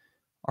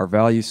 Our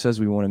value says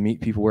we want to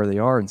meet people where they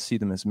are and see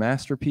them as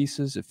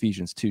masterpieces.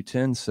 Ephesians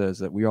 2:10 says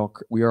that we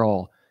are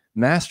all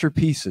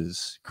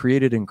masterpieces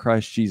created in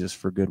Christ Jesus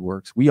for good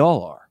works. We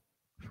all are.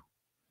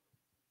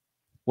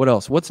 What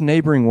else? What's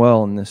neighboring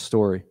well in this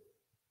story?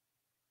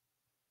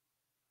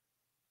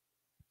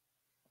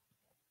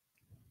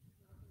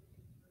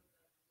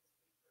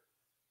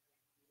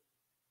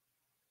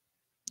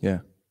 Yeah.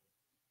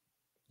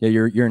 Yeah,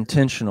 you're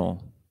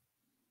intentional.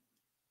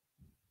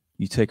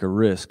 You take a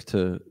risk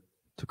to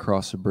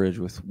cross a bridge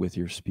with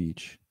your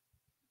speech,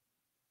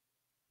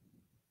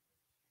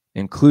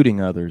 including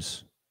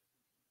others.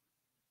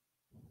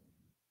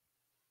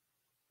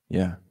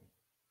 Yeah.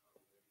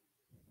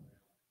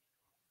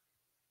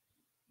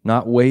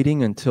 Not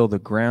waiting until the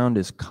ground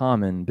is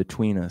common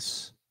between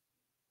us.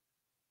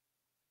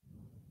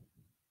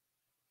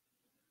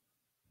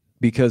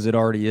 Because it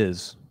already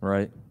is,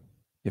 right?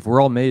 If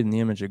we're all made in the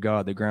image of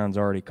God, the ground's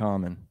already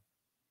common.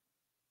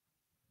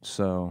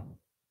 So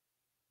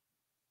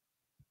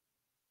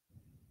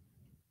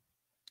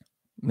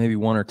maybe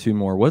 1 or 2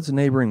 more. What's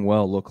neighboring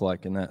well look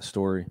like in that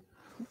story?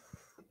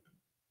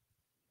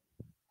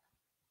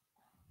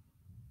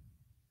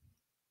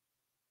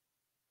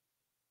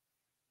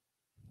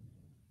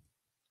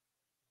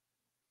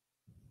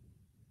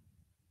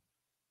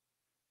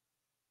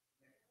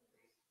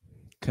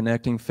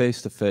 Connecting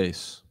face to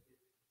face.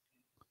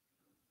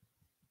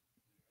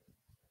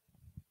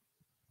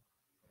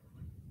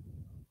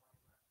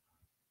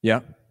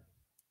 Yeah.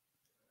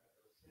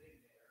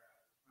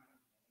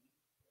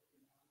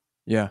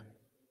 Yeah.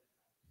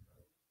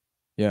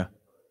 Yeah.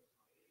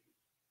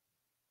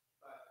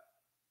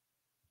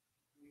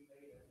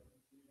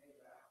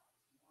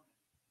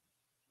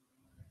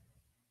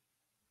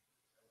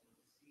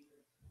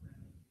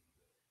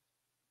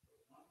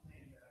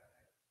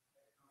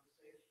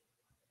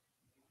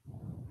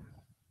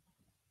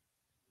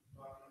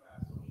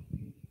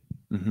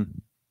 Mm-hmm.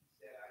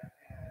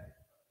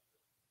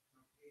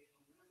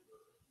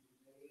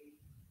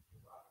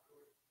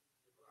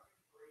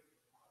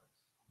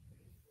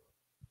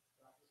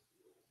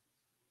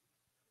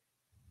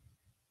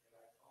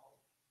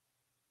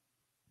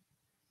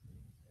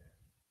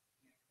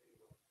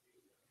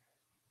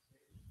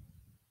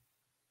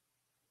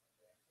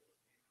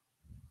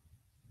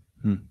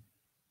 Hmm.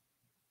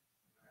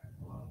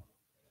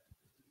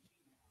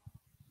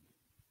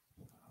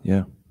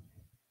 Yeah.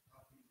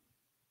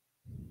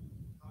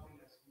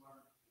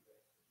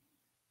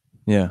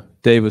 Yeah.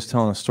 Dave was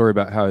telling a story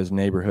about how his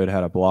neighborhood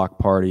had a block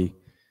party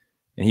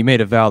And he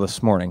made a vow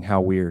this morning. How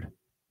weird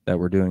that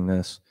we're doing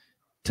this.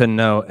 To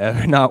know,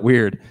 not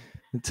weird,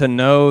 to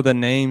know the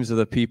names of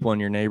the people in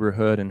your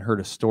neighborhood, and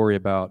heard a story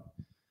about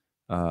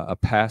a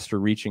pastor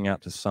reaching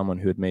out to someone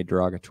who had made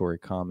derogatory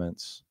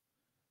comments.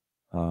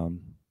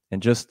 And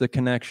just the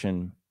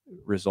connection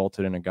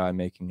resulted in a guy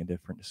making a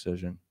different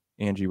decision.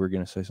 Angie, we're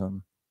going to say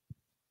something?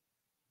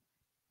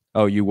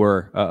 Oh, you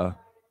were.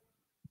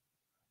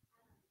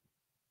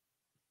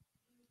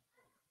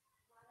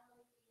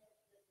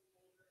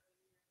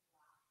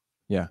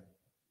 Yeah.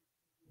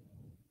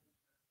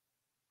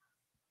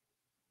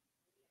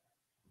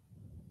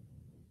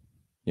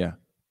 Yeah.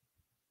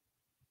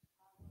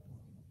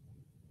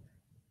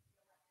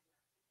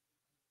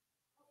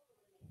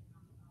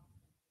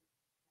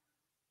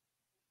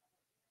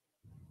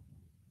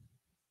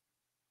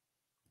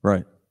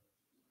 Right.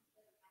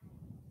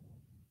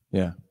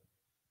 Yeah.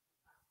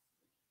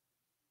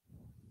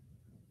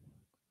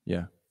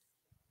 Yeah.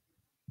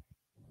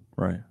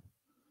 Right.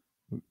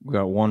 We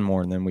got one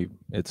more, and then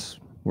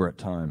we're at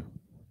time.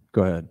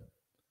 Go ahead.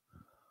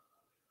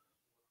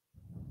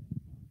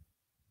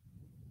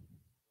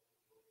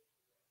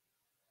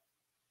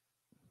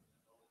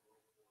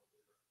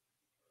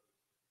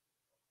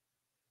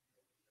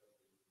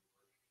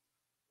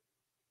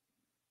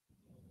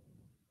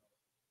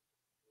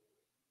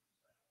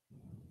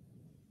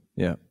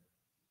 Yeah.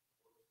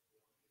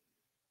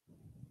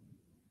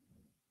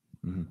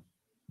 Mm-hmm.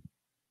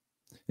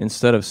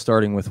 Instead of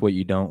starting with what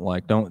you don't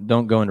like,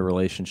 don't go into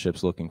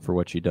relationships looking for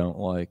what you don't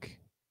like.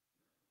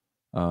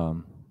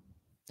 All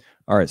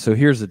right, so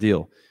here's the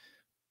deal.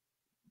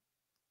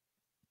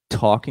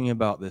 Talking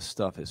about this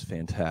stuff is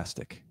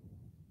fantastic.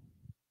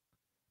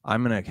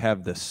 I'm going to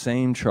have the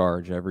same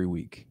charge every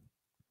week,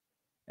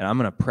 and I'm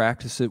going to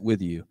practice it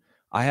with you.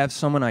 I have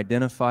someone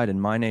identified in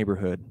my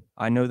neighborhood.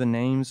 I know the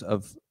names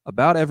of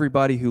about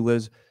everybody who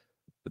lives,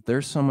 but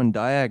there's someone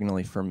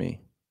diagonally from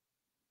me.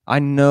 I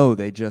know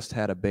they just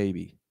had a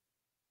baby.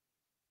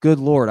 Good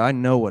Lord, I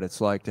know what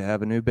it's like to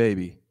have a new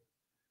baby.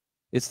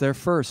 It's their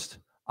first.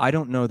 I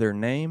don't know their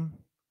name.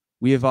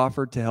 We have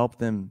offered to help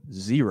them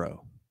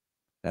 0.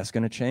 That's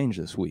going to change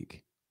this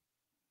week.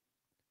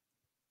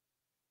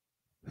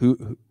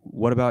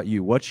 What about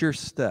you? What's your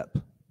step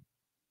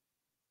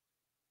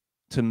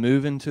to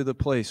move into the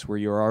place where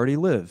you already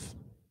live?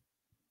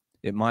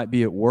 It might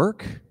be at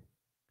work.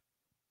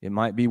 It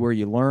might be where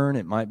you learn.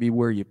 It might be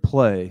where you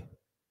play.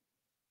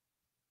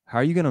 How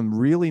are you going to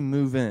really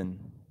move in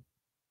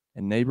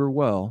and neighbor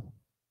well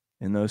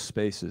in those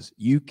spaces?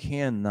 You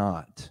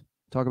cannot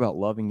talk about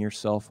loving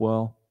yourself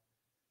well.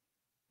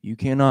 You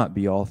cannot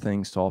be all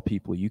things to all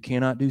people. You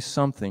cannot do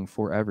something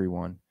for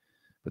everyone.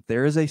 But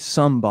there is a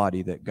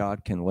somebody that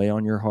God can lay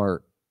on your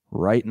heart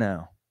right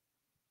now.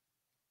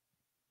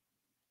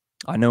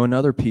 I know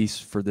another piece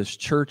for this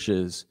church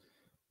is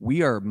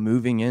we are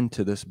moving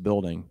into this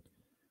building.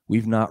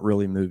 We've not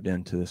really moved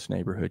into this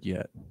neighborhood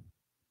yet.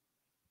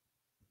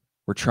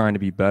 We're trying to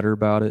be better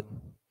about it.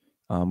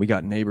 We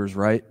got neighbors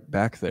right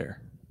back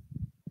there.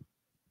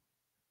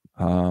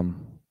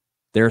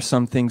 There are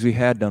some things we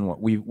had done.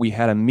 We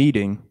had a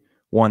meeting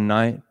one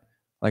night,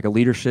 like a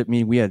leadership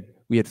meeting. We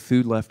had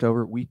food left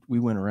over. We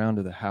went around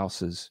to the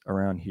houses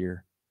around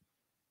here,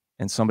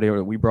 and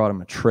we brought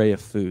them a tray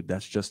of food.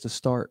 That's just a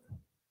start.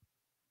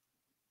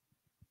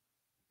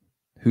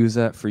 Who's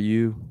that for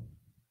you?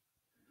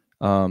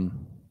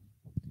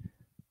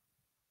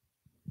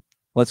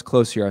 Let's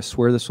close here. I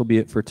swear this will be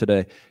it for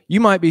today. You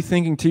might be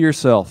thinking to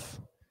yourself,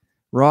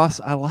 Ross,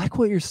 I like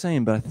what you're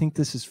saying, but I think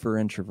this is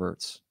for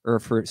introverts, or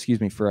for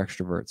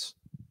extroverts.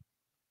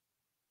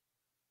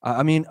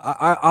 I mean,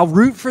 I'll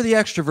root for the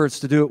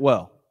extroverts to do it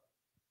well.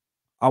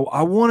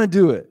 I want to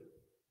do it.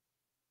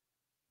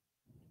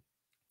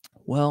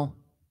 Well,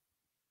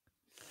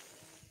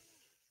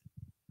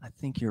 I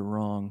think you're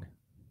wrong.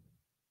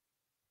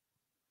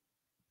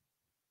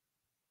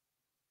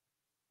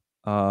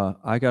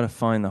 I got to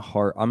find the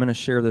heart. I'm going to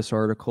share this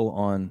article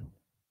on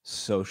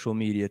social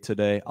media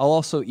today. I'll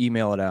also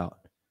email it out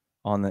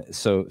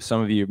so some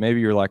of you,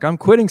 maybe you're like, I'm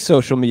quitting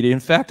social media. In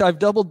fact, I've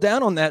doubled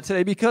down on that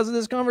today because of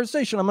this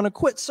conversation. I'm going to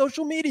quit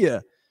social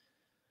media.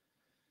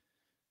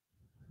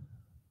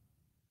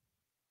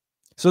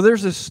 So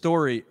there's this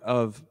story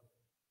of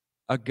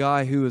a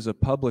guy who is a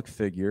public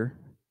figure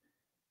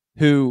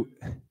who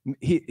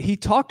he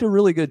talked a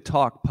really good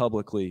talk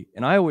publicly.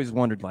 And I always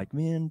wondered, like,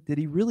 man, did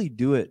he really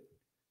do it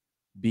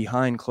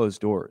behind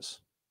closed doors?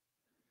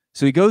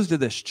 So he goes to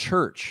this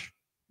church.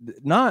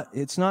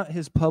 It's not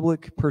his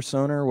public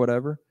persona or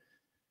whatever.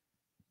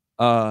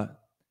 And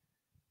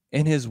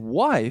his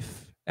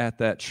wife at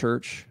that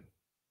church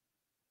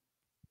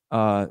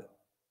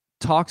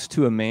talks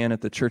to a man at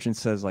the church and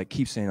says, like,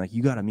 keeps saying, like,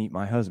 you got to meet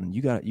my husband.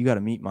 You got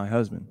to meet my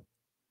husband.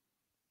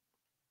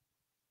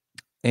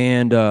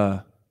 And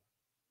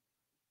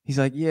he's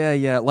like,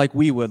 yeah, like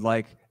we would,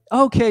 like,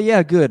 okay,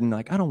 yeah, good. And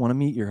like, I don't want to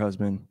meet your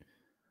husband.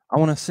 I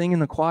want to sing in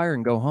the choir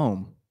and go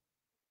home.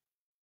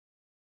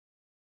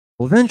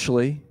 Well,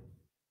 eventually,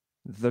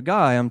 the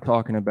guy I'm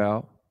talking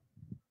about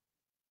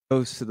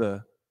goes to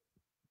the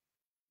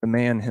the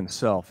man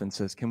himself and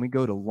says, "Can we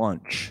go to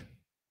lunch?"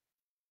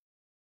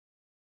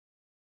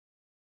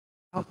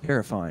 How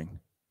terrifying.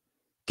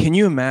 Can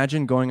you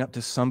imagine going up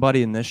to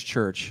somebody in this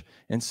church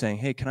and saying,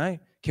 "Hey, can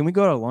we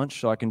go to lunch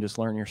so I can just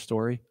learn your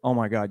story?" Oh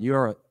my God,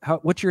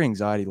 what's your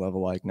anxiety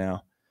level like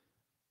now?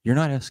 You're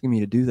not asking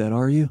me to do that,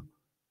 are you?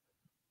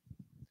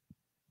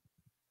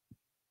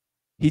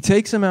 He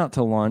takes him out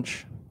to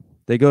lunch.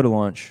 They go to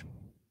lunch.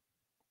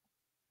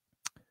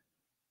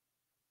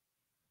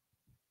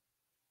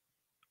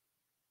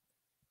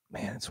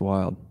 Man, it's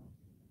wild.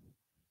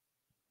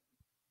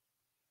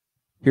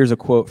 Here's a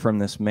quote from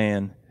this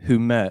man who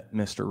met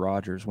Mr.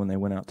 Rogers when they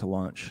went out to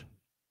lunch.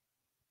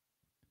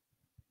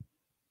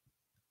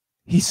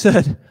 He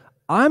said,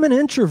 "I'm an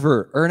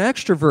introvert or an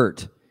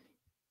extrovert.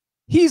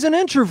 He's an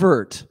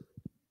introvert.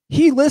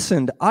 He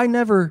listened. I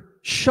never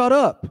shut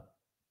up."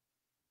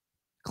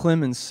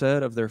 Clemens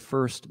said of their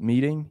first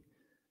meeting,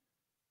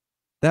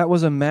 "That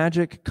was a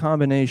magic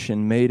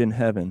combination made in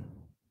heaven."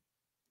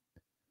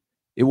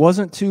 It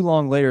wasn't too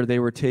long later they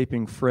were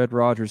taping Fred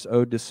Rogers'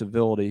 Ode to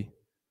Civility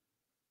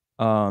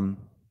at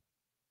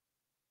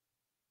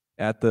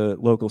the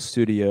local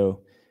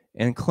studio.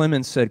 And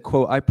Clemens said,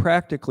 quote, "I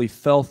practically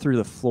fell through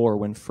the floor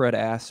when Fred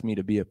asked me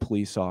to be a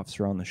police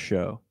officer on the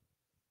show."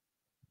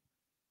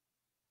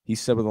 He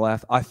said with a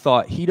laugh, "I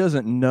thought, he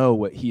doesn't know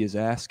what he is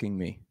asking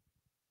me."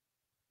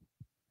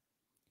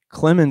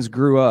 Clemens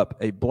grew up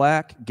a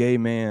black gay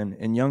man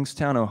in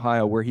Youngstown,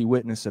 Ohio, where he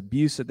witnessed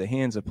abuse at the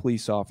hands of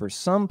police officers.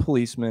 Some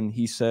policemen,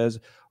 he says,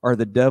 are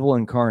the devil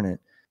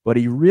incarnate, but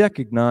he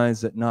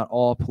recognized that not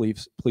all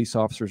police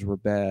officers were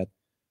bad.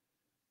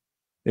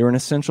 They were an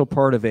essential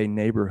part of a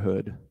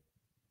neighborhood.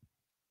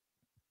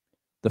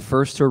 The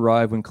first to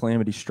arrive when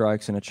calamity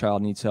strikes and a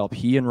child needs help,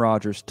 he and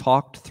Rogers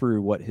talked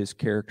through what his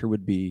character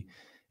would be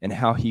and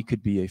how he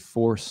could be a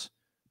force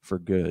for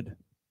good.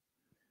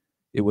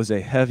 It was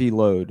a heavy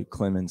load,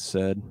 Clemens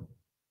said.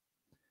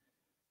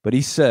 But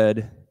he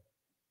said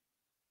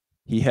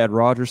he had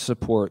Rogers'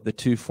 support. The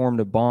two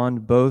formed a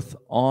bond both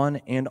on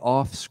and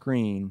off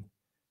screen,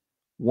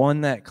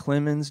 one that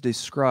Clemens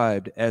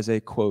described as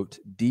a, quote,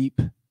 "deep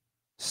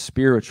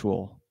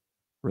spiritual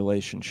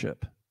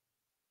relationship."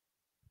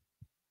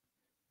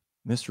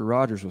 Mr.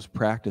 Rogers was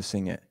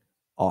practicing it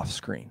off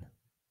screen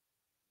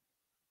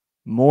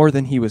more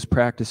than he was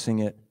practicing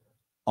it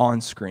on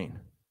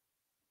screen.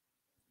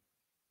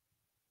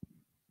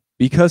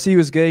 Because he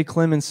was gay,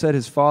 Clemens said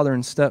his father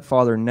and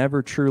stepfather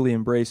never truly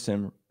embraced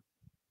him.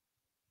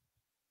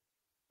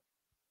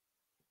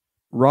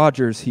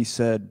 Rogers, he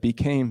said,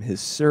 became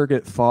his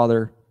surrogate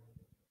father,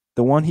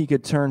 the one he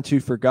could turn to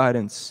for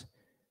guidance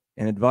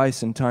and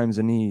advice in times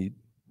of need.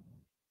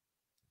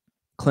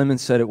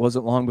 Clemens said, "It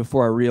wasn't long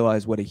before I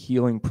realized what a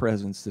healing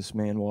presence this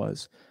man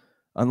was.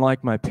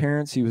 Unlike my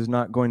parents, he was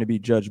not going to be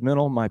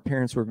judgmental. My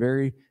parents were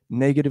very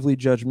negatively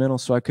judgmental,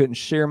 so I couldn't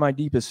share my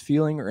deepest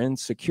feeling or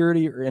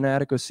insecurity or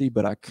inadequacy,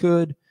 but I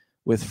could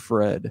with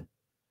Fred."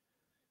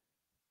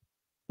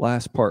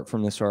 Last part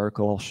from this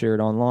article, I'll share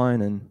it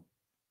online and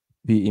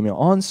via email.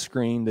 On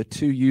screen, the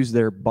two used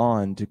their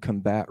bond to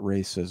combat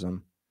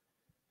racism.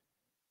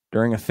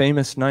 During a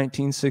famous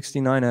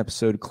 1969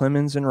 episode,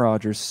 Clemens and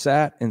Rogers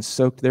sat and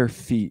soaked their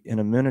feet in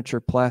a miniature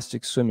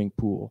plastic swimming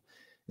pool.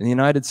 In the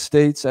United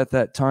States at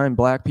that time,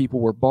 black people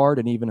were barred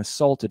and even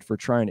assaulted for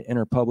trying to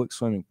enter public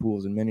swimming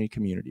pools in many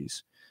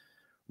communities.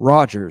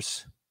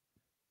 Rogers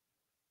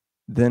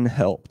then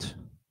helped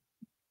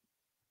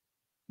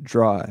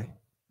dry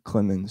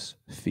Clemens'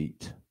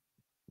 feet.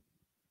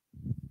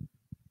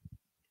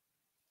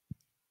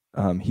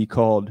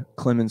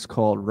 Clemens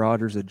called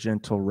Rogers a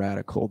gentle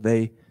radical.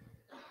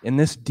 In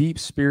this deep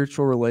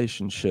spiritual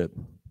relationship,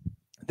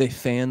 they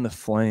fanned the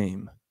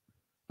flame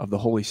of the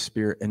Holy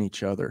Spirit in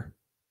each other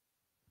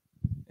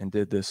and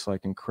did this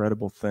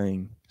incredible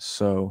thing.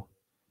 So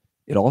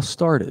it all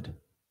started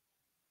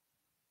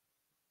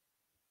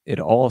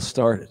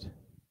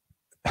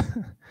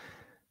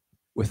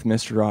with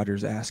Mr.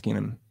 Rogers asking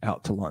him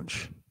out to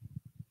lunch.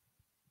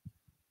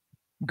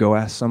 Go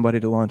ask somebody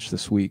to lunch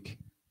this week.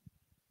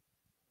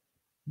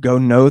 Go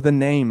know the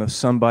name of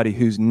somebody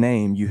whose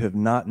name you have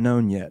not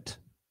known yet.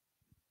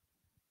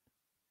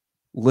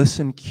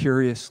 Listen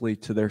curiously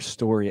to their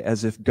story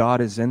as if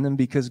God is in them,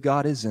 because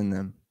God is in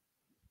them.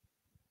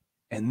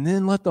 And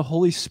then let the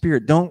Holy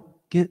Spirit, don't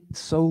get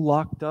so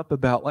locked up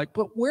about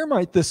but where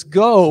might this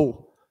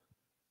go?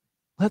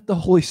 Let the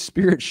Holy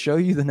Spirit show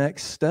you the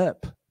next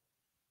step.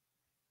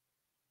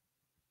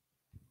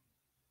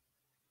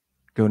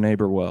 Go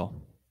neighbor well.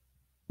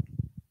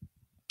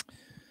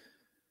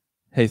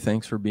 Hey,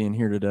 thanks for being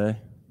here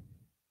today.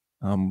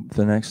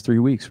 The next 3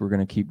 weeks, we're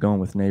going to keep going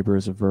with neighbor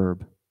as a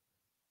verb.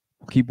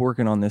 We'll keep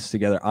working on this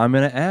together. I'm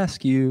going to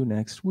ask you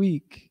next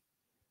week,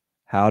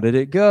 how did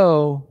it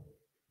go?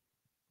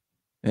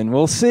 And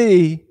we'll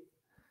see.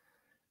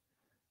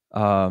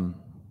 All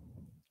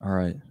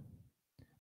right.